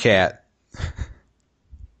cat.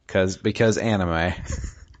 Because anime.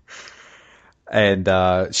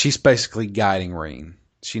 And she's basically guiding Reen.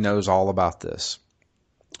 She knows all about this.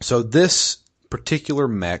 So this particular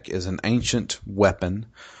mech is an ancient weapon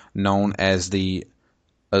known as the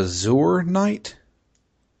Azure Knight.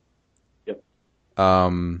 Yep.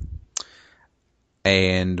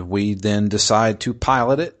 And we then decide to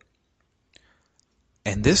pilot it.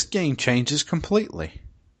 And this game changes completely.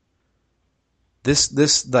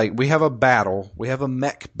 We have a battle. We have a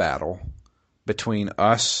mech battle between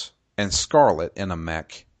us and Scarlet in a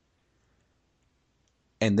mech.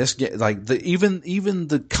 And this even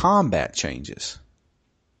the combat changes.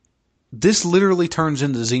 This literally turns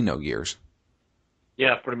into Xenogears.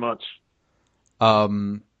 Yeah, pretty much.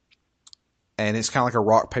 And it's kind of like a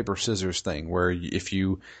rock paper scissors thing, where if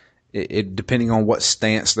you depending on what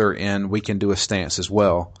stance they're in, we can do a stance as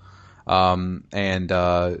well.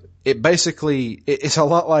 It basically it's a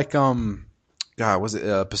lot like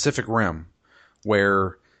Pacific Rim,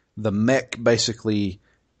 where the mech basically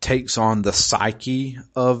takes on the psyche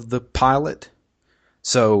of the pilot.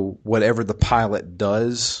 So whatever the pilot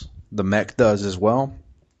does, the mech does as well.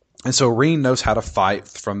 And so Reen knows how to fight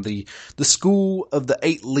from the school of the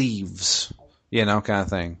 8 leaves, kind of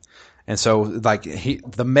thing. And so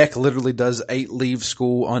the mech literally does 8 leave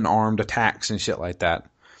school unarmed attacks and shit like that,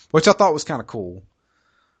 which I thought was kind of cool.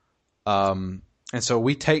 And so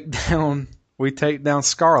we take down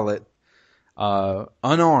Scarlet,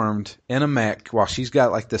 unarmed in a mech while she's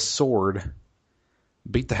got like this sword,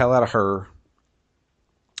 beat the hell out of her.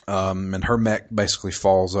 And her mech basically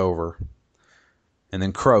falls over. And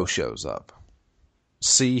then Crow shows up.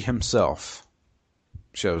 C himself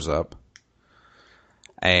shows up.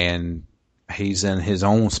 And he's in his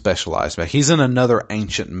own specialized mech. He's in another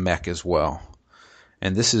ancient mech as well.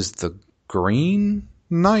 And this is the Green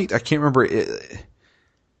Knight? I can't remember.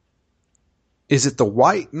 Is it the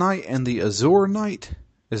White Knight and the Azure Knight?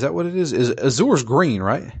 Is that what it is? Azure's green,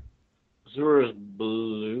 right? Azure is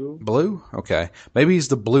blue. Blue? Okay. Maybe he's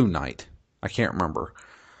the Blue Knight. I can't remember.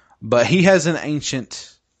 But he has an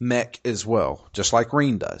ancient mech as well, just like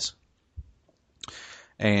Reen does.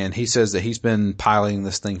 And he says that he's been piloting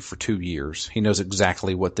this thing for 2 years. He knows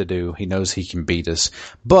exactly what to do. He knows he can beat us.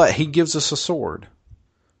 But he gives us a sword.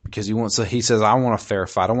 Because he says, I want a fair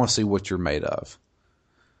fight. I want to see what you're made of.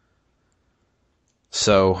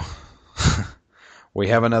 So, we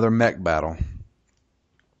have another mech battle.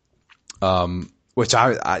 Which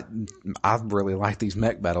I really like these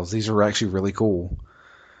mech battles. These are actually really cool.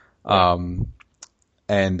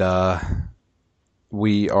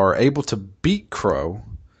 We are able to beat Crow,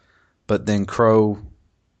 but then Crow,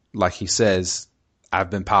 like he says, I've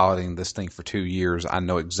been piloting this thing for 2 years. I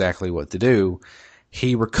know exactly what to do.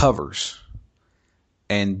 He recovers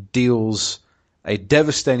and deals a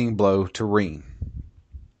devastating blow to Reen.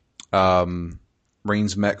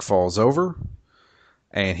 Reen's mech falls over,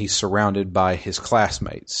 and he's surrounded by his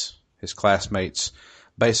classmates. His classmates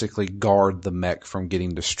basically guard the mech from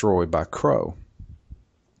getting destroyed by Crow.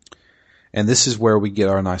 And this is where we get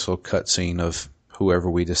our nice little cutscene of whoever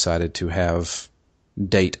we decided to have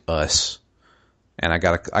date us. And I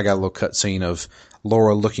got a little cutscene of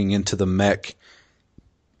Laura looking into the mech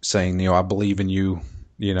saying, I believe in you,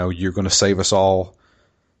 you're going to save us all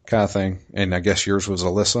kind of thing. And I guess yours was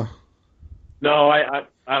Alyssa? No, I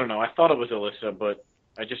don't know. I thought it was Alyssa, but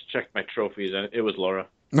I just checked my trophies and it was Laura.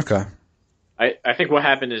 Okay. I think what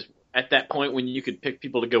happened is at that point when you could pick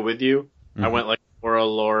people to go with you, I went like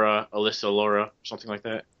Laura, Alyssa, Laura, something like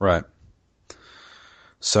that. Right.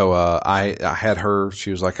 So I had her.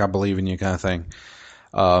 She was like, I believe in you kind of thing.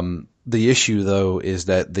 The issue, though, is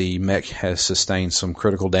that the mech has sustained some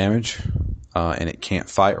critical damage, and it can't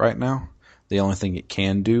fight right now. The only thing it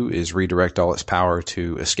can do is redirect all its power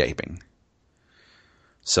to escaping.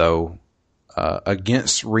 So,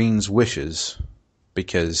 against Reen's wishes,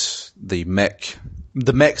 because the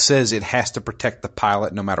mech says it has to protect the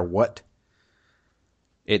pilot no matter what,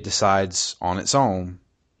 it decides on its own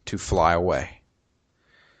to fly away,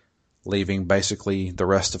 leaving basically the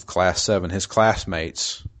rest of Class 7, his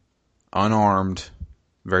classmates, unarmed,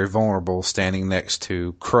 very vulnerable, standing next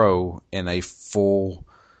to Crow in a full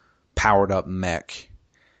powered up mech.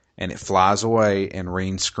 And it flies away and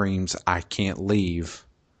Reen screams, I can't leave.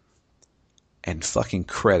 And fucking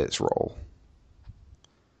credits roll.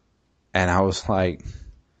 And I was like,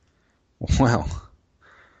 well,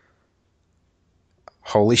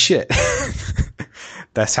 holy shit.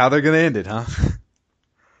 That's how they're going to end it, huh?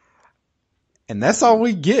 And that's all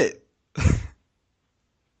we get.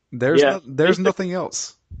 There's nothing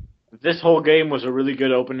else. This whole game was a really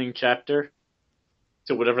good opening chapter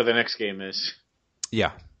to whatever the next game is.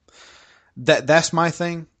 Yeah. That's my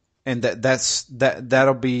thing, and that's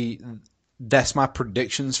my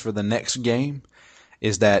predictions for the next game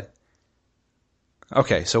is that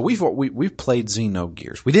okay, so we've played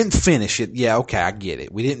Xenogears. We didn't finish it. Yeah, okay, I get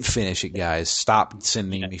it. We didn't finish it, guys. Stop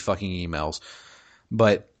sending me fucking emails.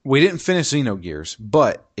 But we didn't finish Xenogears.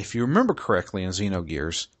 But if you remember correctly in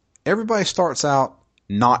Xenogears, everybody starts out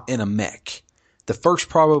not in a mech. The first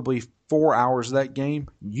probably 4 hours of that game,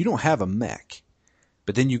 you don't have a mech.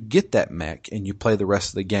 But then you get that mech and you play the rest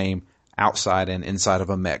of the game outside and inside of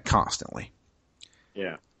a mech constantly.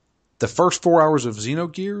 Yeah. The first 4 hours of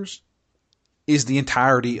Xenogears is the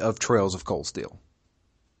entirety of Trails of Cold Steel.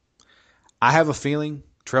 I have a feeling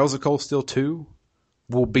Trails of Cold Steel 2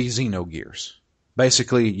 will be Xenogears.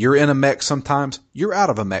 Basically, you're in a mech sometimes, you're out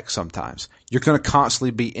of a mech sometimes. You're going to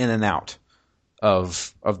constantly be in and out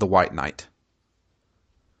of the White Knight.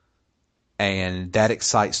 And that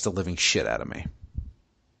excites the living shit out of me.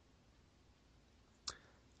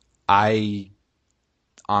 I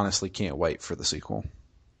honestly can't wait for the sequel.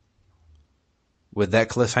 With that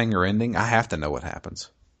cliffhanger ending, I have to know what happens.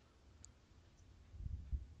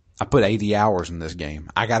 I put 80 hours in this game.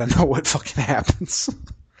 I gotta know what fucking happens.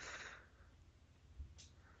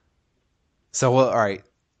 So, alright.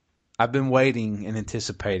 I've been waiting and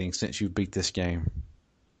anticipating since you beat this game.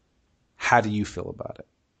 How do you feel about it?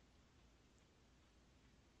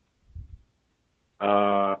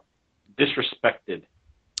 Disrespected.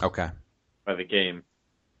 Okay. By the game.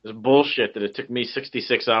 It's bullshit that it took me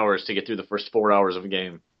 66 hours to get through the first 4 hours of a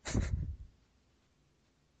game.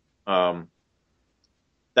 That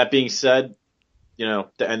being said, the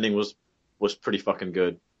ending was pretty fucking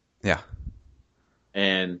good. Yeah.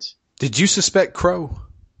 And did you suspect Crow?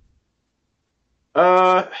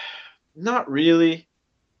 Not really.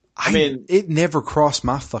 I mean, it never crossed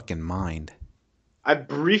my fucking mind. I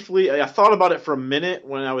thought about it for a minute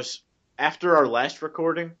when I was after our last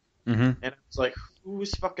recording, and I was like,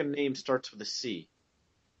 whose fucking name starts with a C?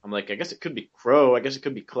 I'm like, I guess it could be Crow. I guess it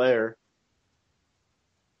could be Claire.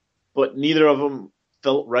 But neither of them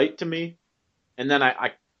felt right to me. And then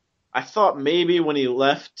I thought maybe when he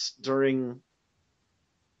left during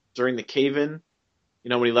the cave-in,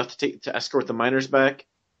 when he left to escort the miners back.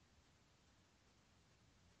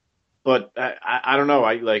 But I don't know.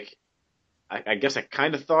 I guess I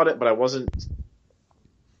kind of thought it, but I wasn't.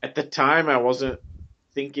 At the time, I wasn't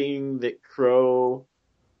thinking that Crow.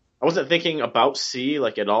 I wasn't thinking about C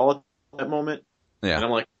at all at that moment. Yeah. And I'm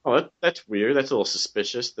like, oh, that's weird. That's a little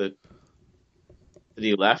suspicious that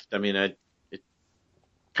he left. I mean, it's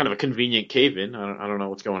kind of a convenient cave-in. I don't know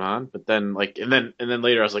what's going on. But then and then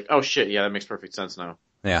later I was like, oh shit, yeah, that makes perfect sense now.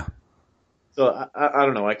 Yeah. So I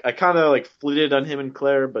don't know. I kind of flitted on him and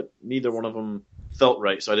Claire, but neither one of them felt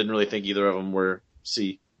right. So I didn't really think either of them were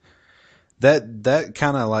C. That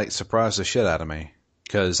kind of surprised the shit out of me.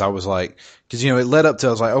 Because I was like, it led up to, I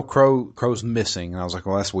was like, oh, Crow's missing. And I was like,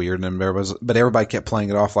 well, that's weird. And everybody kept playing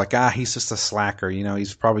it off like, he's just a slacker.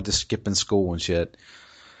 He's probably just skipping school and shit.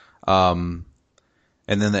 And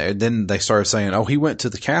then they started saying, oh, he went to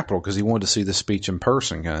the Capitol because he wanted to see the speech in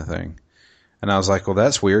person kind of thing. And I was like, well,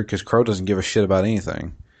 that's weird because Crow doesn't give a shit about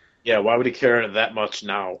anything. Yeah, why would he care that much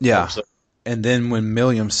now? Yeah. And then when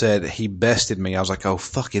Milliam said he bested me, I was like, oh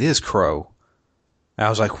fuck, it is Crow. I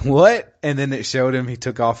was like, what? And then it showed him, he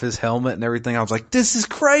took off his helmet and everything. I was like, this is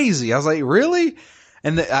crazy. I was like, really?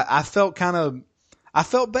 And I felt I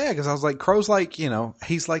felt bad because I was like, Crow's like,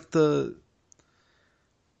 he's like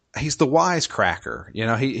he's the wisecracker.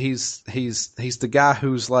 He's the guy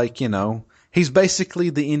who's like, he's basically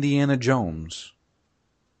the Indiana Jones.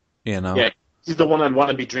 Yeah, he's the one I'd want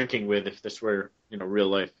to be drinking with if this were, real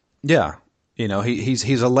life. Yeah.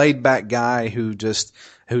 He's a laid back guy who's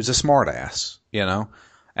a smart ass, And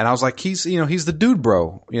I was like, he's the dude,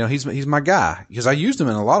 bro. He's my guy because I used him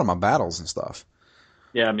in a lot of my battles and stuff.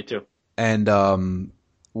 Yeah, me too. And,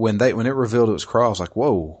 when it revealed it was Crow, I was like,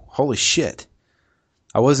 whoa, holy shit.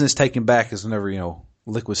 I wasn't as taken back as whenever,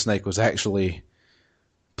 Liquid Snake was actually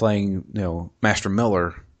playing, Master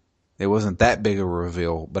Miller. It wasn't that big of a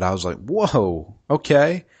reveal, but I was like, whoa,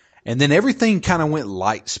 okay. And then everything kind of went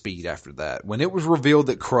light speed after that. When it was revealed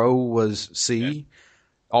that Crow was C,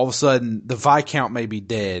 all of a sudden the Viscount may be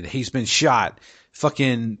dead. He's been shot.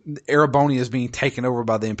 Fucking Ereboni is being taken over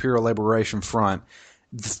by the Imperial Liberation Front.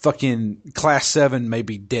 The fucking Class 7 may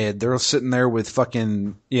be dead. They're sitting there with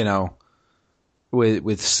fucking,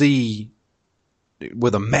 with C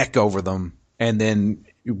with a mech over them. And then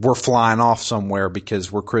we're flying off somewhere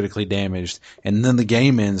because we're critically damaged. And then the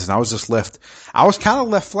game ends and I was kind of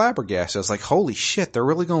left flabbergasted. I was like, holy shit, they're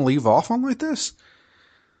really going to leave off on like this?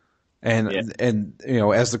 And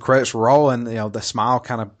as the credits were rolling, the smile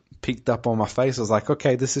kind of peeked up on my face. I was like,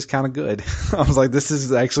 okay, this is kind of good. I was like, this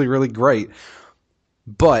is actually really great.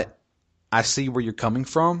 But I see where you're coming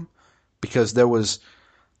from because there was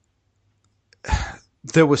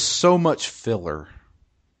so much filler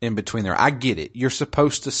in between there. I get it. You're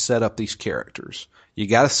supposed to set up these characters. You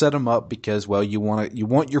got to set them up because, well, you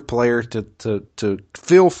want your player to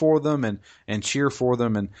feel for them and cheer for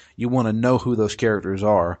them, and you want to know who those characters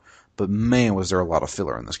are. But man, was there a lot of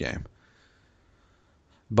filler in this game.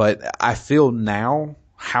 But I feel now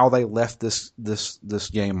how they left this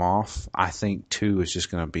game off. I think 2 is just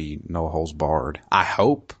going to be no holds barred. I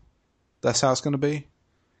hope that's how it's going to be.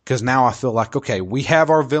 Because now I feel like, okay, we have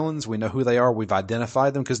our villains. We know who they are. We've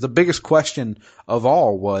identified them. Because the biggest question of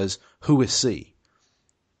all was, who is C?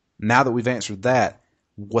 Now that we've answered that,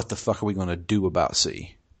 what the fuck are we going to do about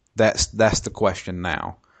C? That's the question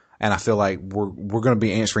now. And I feel like we're going to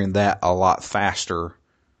be answering that a lot faster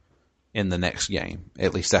in the next game.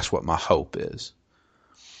 At least that's what my hope is.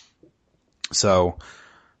 So,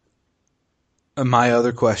 my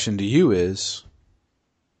other question to you is,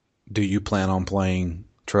 do you plan on playing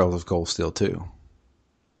Trails of Cold Steel 2?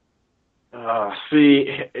 See,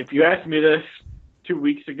 if you asked me this 2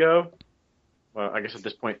 weeks ago, well, I guess at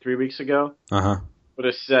this point 3 weeks ago, would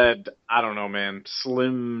have said, I don't know, man,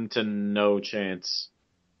 slim to no chance.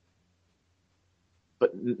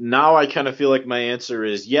 But now I kind of feel like my answer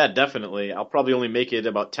is, yeah, definitely. I'll probably only make it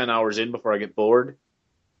about 10 hours in before I get bored,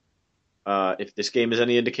 if this game is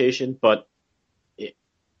any indication. But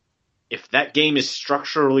if that game is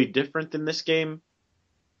structurally different than this game,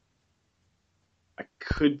 I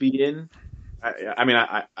could be in. I mean,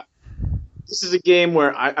 this is a game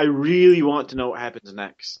where I really want to know what happens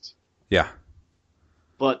next. Yeah.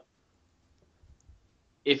 But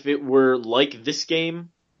if it were like this game,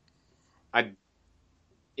 I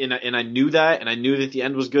knew that, and I knew that the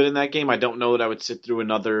end was good in that game, I don't know that I would sit through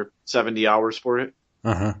another 70 hours for it.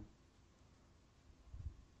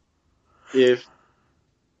 If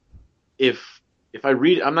I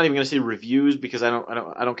read, I'm not even going to say reviews because I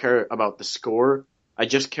don't care about the score. I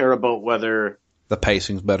just care about whether the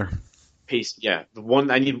pacing's better. Yeah.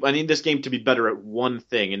 I need this game to be better at one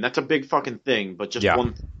thing, and that's a big fucking thing, but just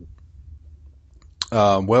one thing.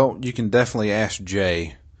 Well, you can definitely ask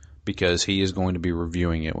Jay because he is going to be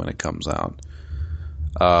reviewing it when it comes out.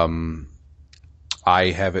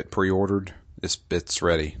 I have it pre-ordered. It's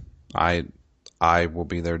ready. I will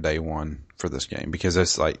be there day one for this game because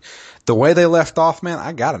it's like the way they left off, man.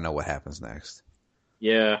 I got to know what happens next.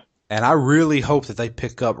 Yeah. And I really hope that they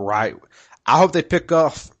pick up right. I hope they pick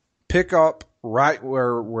up right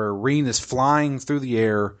where Reen is flying through the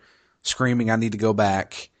air, screaming, "I need to go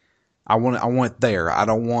back." I want there. I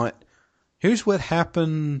don't want. Here's what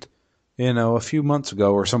happened, a few months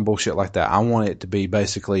ago or some bullshit like that. I want it to be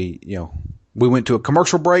basically, we went to a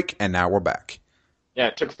commercial break and now we're back. Yeah,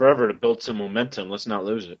 it took forever to build some momentum. Let's not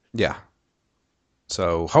lose it. Yeah.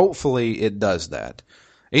 So hopefully it does that.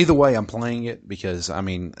 Either way, I'm playing it because I'm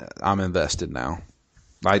invested now.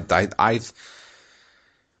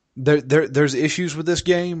 There's issues with this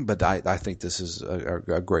game, but I think this is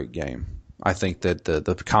a great game. I think that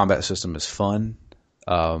the combat system is fun.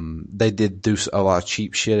 They did do a lot of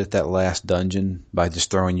cheap shit at that last dungeon by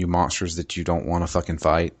just throwing you monsters that you don't want to fucking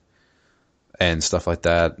fight and stuff like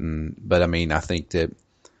that. But I mean, I think that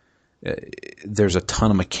there's a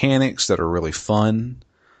ton of mechanics that are really fun.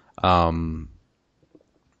 I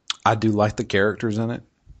do like the characters in it.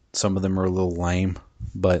 Some of them are a little lame,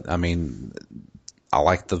 but I mean, I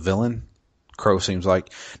like the villain. Crow seems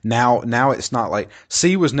like now it's not like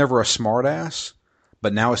C was never a smartass,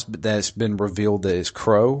 but now it's been revealed that it's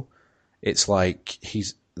Crow. It's like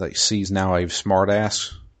he's like C's now a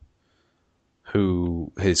smartass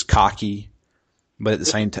who is cocky, but at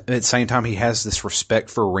the same time he has this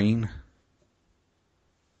respect for Reen.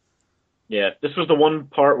 Yeah, this was the one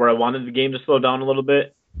part where I wanted the game to slow down a little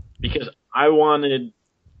bit because I wanted,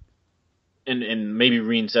 and maybe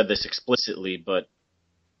Reen said this explicitly, but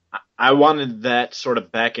I wanted that sort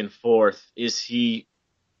of back and forth. Is he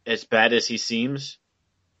as bad as he seems?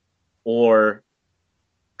 Or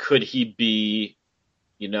could he be,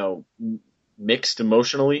 mixed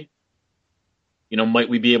emotionally? Might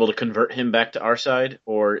we be able to convert him back to our side?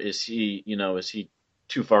 Or is he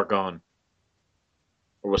too far gone?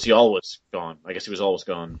 Or was he always gone? I guess he was always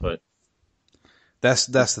gone, but. That's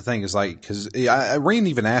the thing is like, cause Reen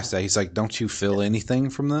even asked that. He's like, don't you feel anything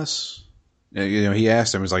from this? He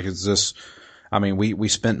asked him, he's like, is this, I mean, we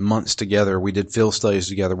spent months together. We did field studies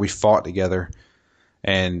together. We fought together.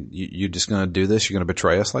 And you're just going to do this? You're going to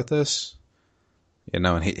betray us like this?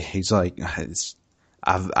 And he's like,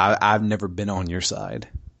 I've never been on your side.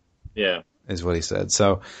 Yeah. Is what he said.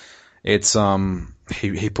 So it's,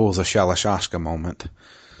 he pulls a Shalashashka moment.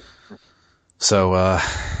 So,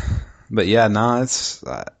 but yeah,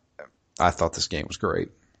 I thought this game was great.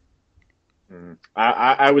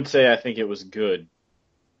 I would say I think it was good,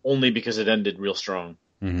 only because it ended real strong.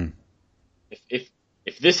 Mm-hmm.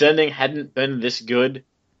 If this ending hadn't been this good,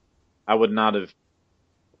 I would not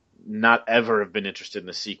ever have been interested in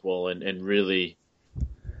the sequel and really,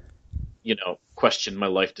 question my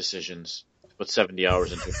life decisions. Put 70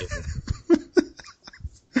 hours into it.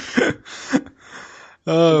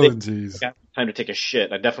 Oh, jeez. I got time to take a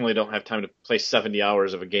shit. I definitely don't have time to play 70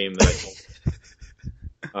 hours of a game that I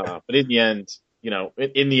don't. But in the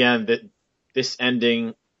end, that this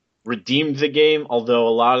ending redeemed the game, although a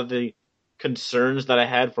lot of the concerns that I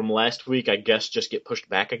had from last week, I guess, just get pushed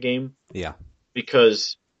back a game. Yeah.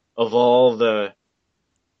 Because of all the,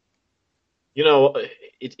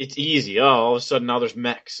 it's easy. Oh, all of a sudden now there's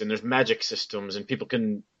mechs and there's magic systems and people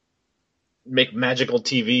can make magical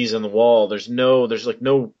TVs on the wall. There's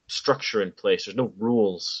no structure in place. There's no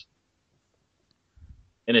rules.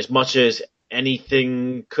 And as much as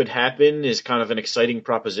anything could happen is kind of an exciting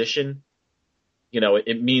proposition,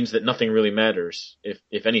 it means that nothing really matters.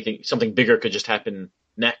 If anything, something bigger could just happen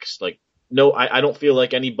next. Like, no, I don't feel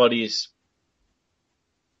like anybody's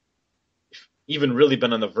even really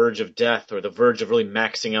been on the verge of death or the verge of really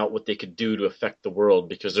maxing out what they could do to affect the world,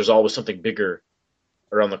 because there's always something bigger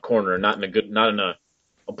around the corner, not in a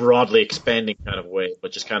broadly expanding kind of way,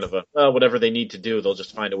 but just kind of whatever they need to do, they'll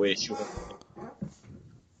just find a way to shoot it.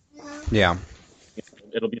 Yeah.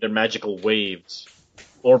 It'll be their magical waves.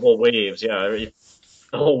 Orbital waves, yeah.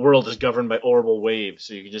 The whole world is governed by orbital waves,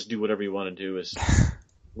 so you can just do whatever you want to do. Is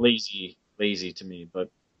lazy to me, but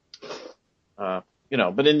but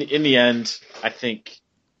in the end, I think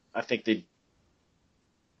they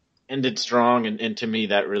ended strong, and to me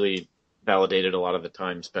that really validated a lot of the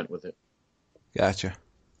time spent with it. Gotcha.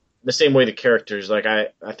 The same way the characters, like I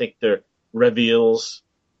think the reveals,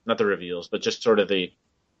 not the reveals, but just sort of the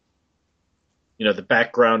the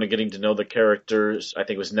background and getting to know the characters, I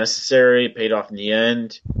think was necessary, paid off in the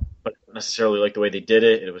end, but not necessarily like the way they did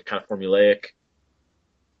it. It was kind of formulaic.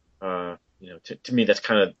 To me, that's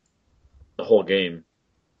kind of the whole game.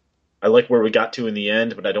 I like where we got to in the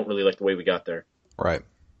end, but I don't really like the way we got there. Right.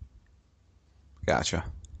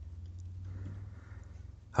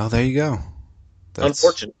 Oh, there you go.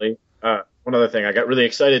 Unfortunately, one other thing, I got really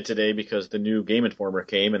excited today because the new Game Informer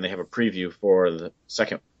came and they have a preview for the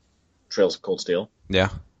second Trails of Cold Steel. Yeah.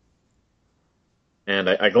 And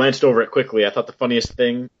I glanced over it quickly. I thought the funniest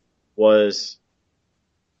thing was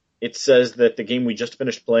it says that the game we just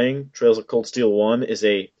finished playing, Trails of Cold Steel 1, is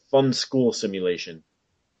a fun school simulation.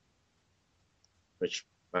 Which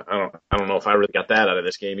I don't know if I really got that out of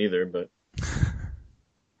this game either, but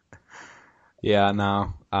yeah,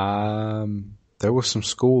 no. There was some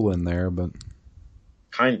school in there, but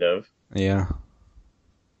kind of. Yeah.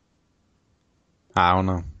 I don't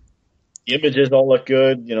know. The images all look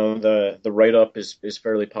good. The write-up is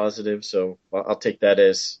fairly positive, so I'll take that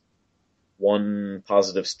as one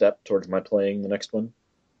positive step towards my playing the next one.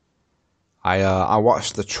 I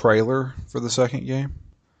watched the trailer for the second game.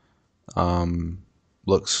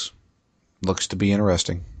 Looks to be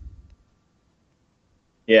interesting.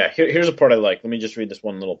 Yeah, here's a part I like. Let me just read this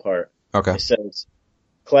one little part. Okay. It says,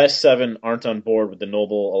 Class 7 aren't on board with the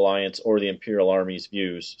Noble Alliance or the Imperial Army's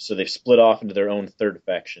views, so they've split off into their own third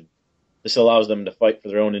faction. This allows them to fight for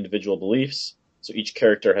their own individual beliefs, so each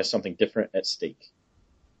character has something different at stake.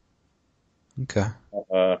 Okay.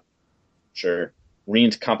 Sure.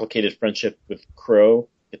 Reen's complicated friendship with Crow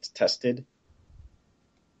gets tested,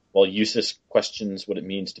 while Eustace questions what it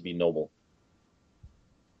means to be noble.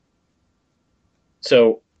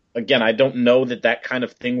 So, again, I don't know that kind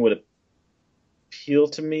of thing would appeal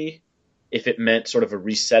to me if it meant sort of a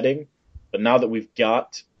resetting. But now that we've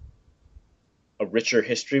got a richer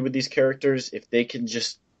history with these characters, if they can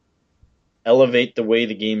just elevate the way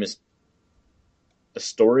the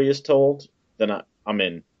story is told, then I'm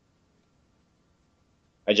in.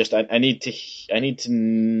 I need to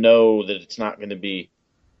know that it's not going to be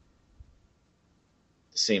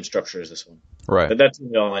the same structure as this one. Right. But that's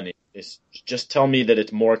all I need. Is just tell me that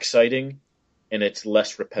it's more exciting and it's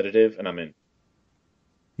less repetitive, and I'm in.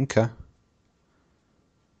 Okay.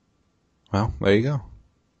 Well, there you go.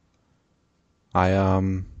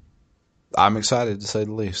 I'm excited to say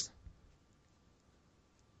the least.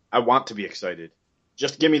 I want to be excited.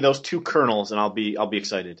 Just give me those 2 kernels, and I'll be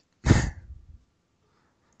excited.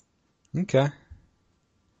 Okay.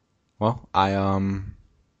 Well, I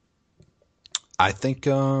think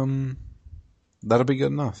that'll be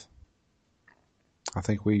good enough. I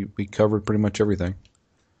think we covered pretty much everything.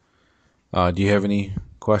 Do you have any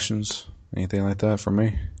questions? Anything like that for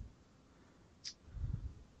me?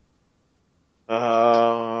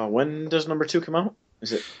 When does number 2 come out?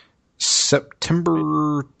 Is it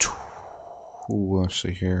September? Let's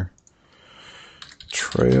see here.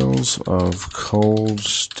 Trails of Cold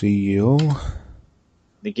Steel.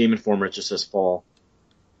 The Game Informer just says fall.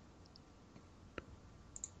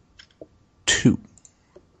 2.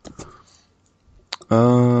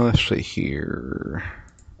 Let's see here.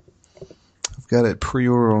 I've got it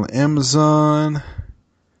pre-ordered on Amazon.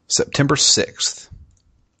 September 6th.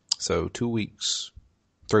 So 2 weeks.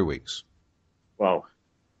 3 weeks. Wow.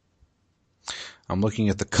 I'm looking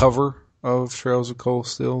at the cover of Trails of Cold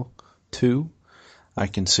Steel 2. I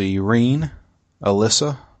can see Reen,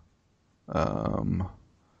 Alyssa,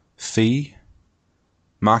 Fee,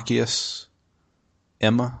 Machias,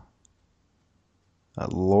 Emma,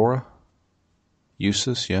 Laura,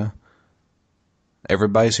 Eustace, yeah.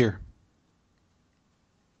 Everybody's here.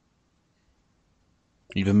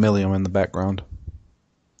 Even Milliam in the background.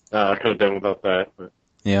 I could have done without that. But...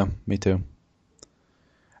 Yeah, me too.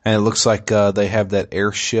 And it looks like they have that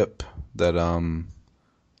airship that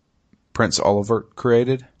Prince Oliver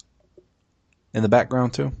created in the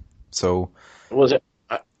background too. So was it?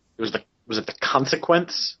 Was it the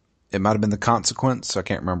Consequence? It might have been the Consequence. I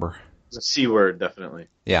can't remember. It's a C word, definitely.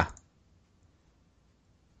 Yeah.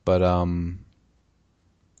 But I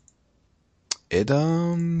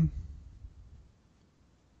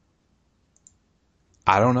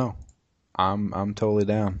don't know. I'm totally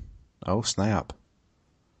down. Oh snap.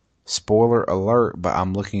 Spoiler alert, but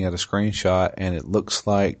I'm looking at a screenshot and it looks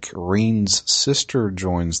like Reen's sister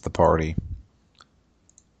joins the party.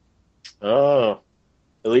 Oh.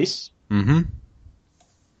 Elise? Mm-hmm.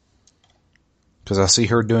 Because I see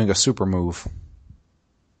her doing a super move.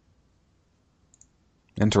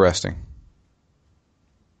 Interesting.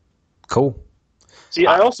 Cool. See,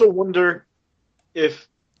 I also wonder if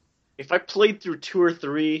I played through 2 or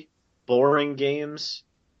 3 boring games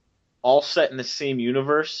all set in the same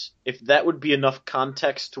universe, if that would be enough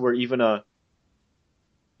context to where even a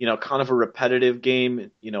kind of a repetitive game,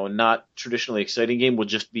 not traditionally exciting game would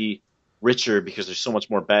just be richer because there's so much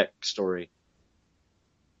more backstory.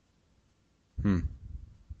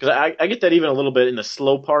 Because I get that even a little bit in the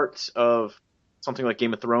slow parts of something like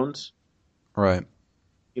Game of Thrones. Right.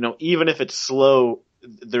 Even if it's slow,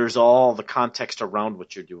 there's all the context around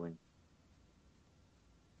what you're doing.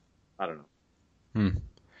 I don't know.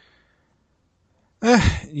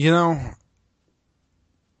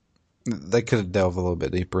 They could have delved a little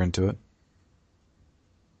bit deeper into it.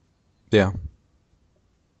 Yeah.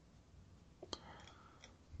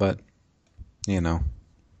 But,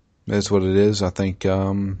 it's what it is. I think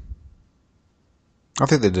they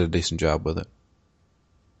did a decent job with it.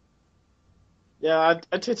 Yeah,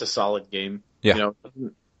 I'd say it's a solid game. Yeah.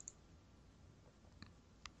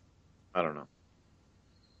 I don't know.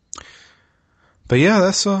 But yeah,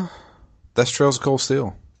 that's Trails of Cold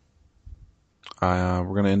Steel. We're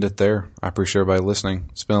going to end it there. I appreciate everybody listening.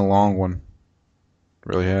 It's been a long one. It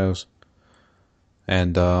really has.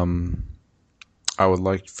 And I would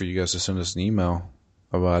like for you guys to send us an email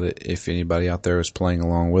about it if anybody out there is playing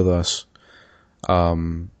along with us.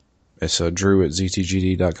 It's Drew at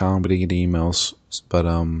ztgd.com, but he can get emails. But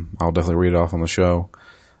I'll definitely read it off on the show.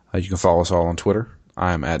 You can follow us all on Twitter.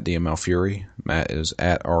 I am at DML Fury. Matt is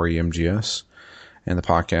at REMGS. And the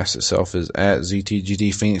podcast itself is at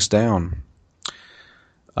ZTGD Phoenix Down.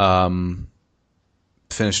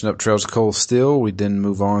 Finishing up Trails of Cold Steel, we then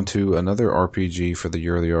move on to another RPG for the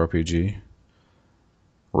Year of the RPG.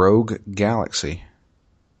 Rogue Galaxy,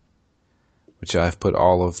 which I've put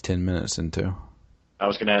all of 10 minutes into. I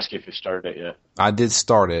was going to ask you if you started it yet. I did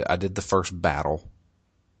start it. I did the first battle.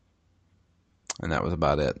 And that was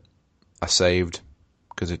about it. I saved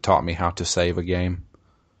because it taught me how to save a game.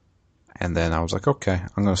 And then I was like, okay,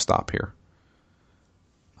 I'm going to stop here.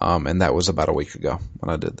 And that was about a week ago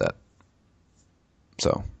when I did that.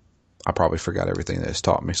 So I probably forgot everything that it's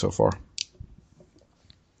taught me so far.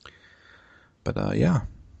 But yeah,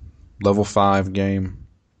 level 5 game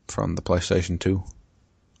from the PlayStation 2.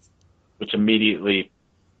 Which immediately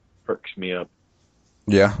perks me up.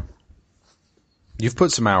 Yeah. You've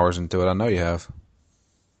put some hours into it. I know you have.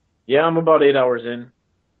 Yeah, I'm about 8 hours in.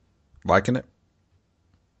 Liking it?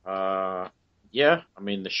 Yeah. I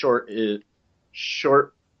mean, the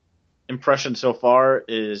short impression so far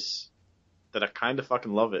is that I kind of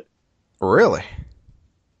fucking love it. Really?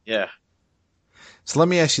 Yeah. So let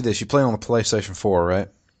me ask you this. You play on the PlayStation 4, right?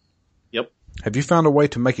 Yep. Have you found a way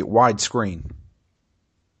to make it widescreen?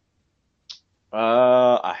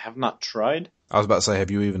 I have not tried. I was about to say,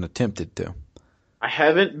 have you even attempted to? I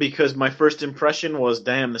haven't, because my first impression was,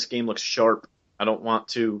 damn, this game looks sharp. I don't want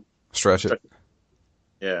to stretch it.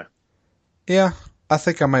 Yeah. Yeah, I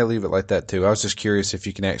think I may leave it like that too. I was just curious if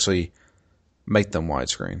you can actually make them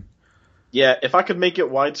widescreen. Yeah, if I could make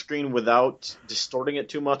it widescreen without distorting it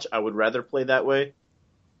too much, I would rather play that way.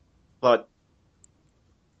 But,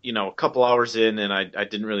 you know, a couple hours in and I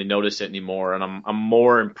didn't really notice it anymore, and I'm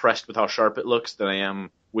more impressed with how sharp it looks than I am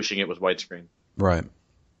wishing it was widescreen. Right.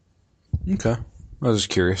 Okay. I was just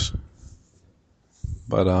curious.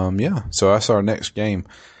 But yeah, so that's our next game.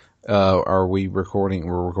 Are we recording?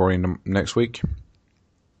 We're recording next week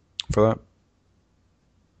for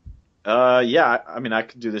that? Yeah, I mean, I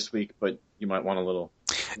could do this week, but you might want a little.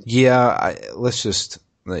 Yeah, we'll just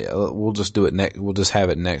do it next. We'll just have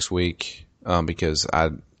it next week because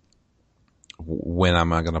when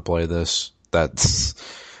am I going to play this? That's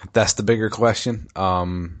the bigger question.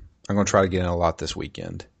 I'm going to try to get in a lot this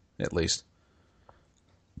weekend, at least.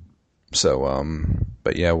 So,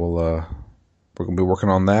 but yeah, we're going to be working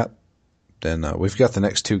on that. Then we've got the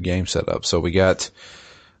next 2 games set up. So we got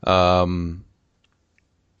Rogue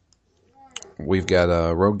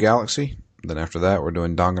Galaxy. Then after that, we're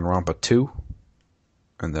doing Danganronpa 2.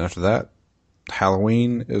 And then after that,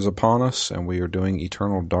 Halloween is upon us, and we are doing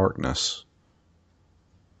Eternal Darkness.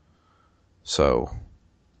 So,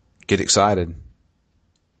 get excited. At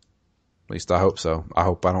least I hope so. I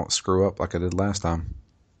hope I don't screw up like I did last time.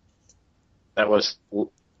 That was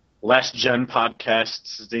Last Gen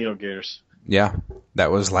Podcast's Xenogears. Yeah,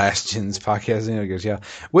 that was Last Gen's Podcast Xenogears, yeah.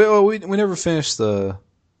 We never finished the...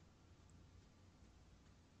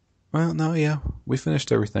 Well, no, yeah. We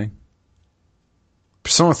finished everything.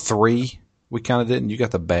 Persona 3, we kind of didn't. You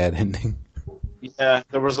got the bad ending. Yeah,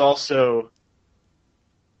 there was also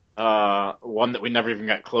one that we never even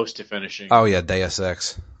got close to finishing. Oh, yeah, Deus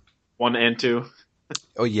Ex. 1 and 2.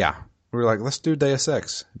 Oh, yeah. We were like, let's do Deus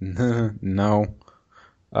Ex. No.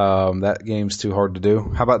 That game's too hard to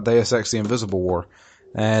do. How about Deus Ex: The Invisible War?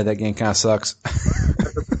 That game kind of sucks.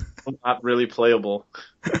 Not really playable.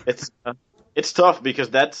 It's tough because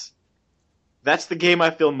that's the game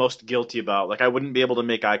I feel most guilty about. Like, I wouldn't be able to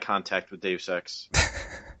make eye contact with Deus Ex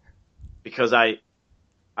because I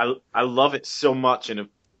love it so much and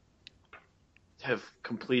have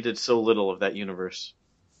completed so little of that universe.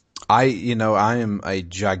 I am a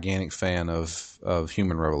gigantic fan of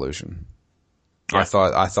Human Revolution. Yeah.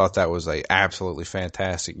 I thought that was a absolutely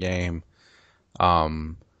fantastic game.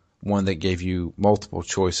 One that gave you multiple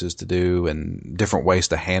choices to do and different ways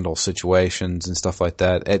to handle situations and stuff like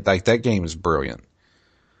that. That game is brilliant.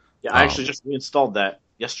 Yeah, I actually just reinstalled that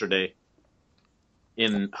yesterday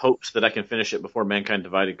in hopes that I can finish it before Mankind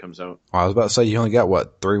Divided comes out. I was about to say, you only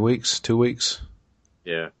got, 3 weeks? 2 weeks?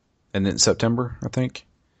 Yeah. And then September, I think?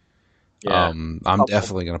 Yeah. I'm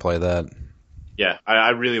definitely going to play that. Yeah, I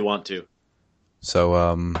really want to.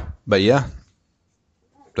 So, but yeah,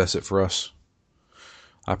 that's it for us.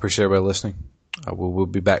 I appreciate everybody listening. We'll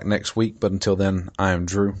be back next week, but until then, I am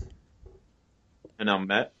Drew. And I'm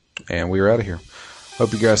Matt. And we're out of here.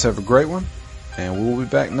 Hope you guys have a great one, and we'll be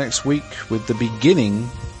back next week with the beginning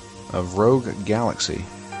of Rogue Galaxy.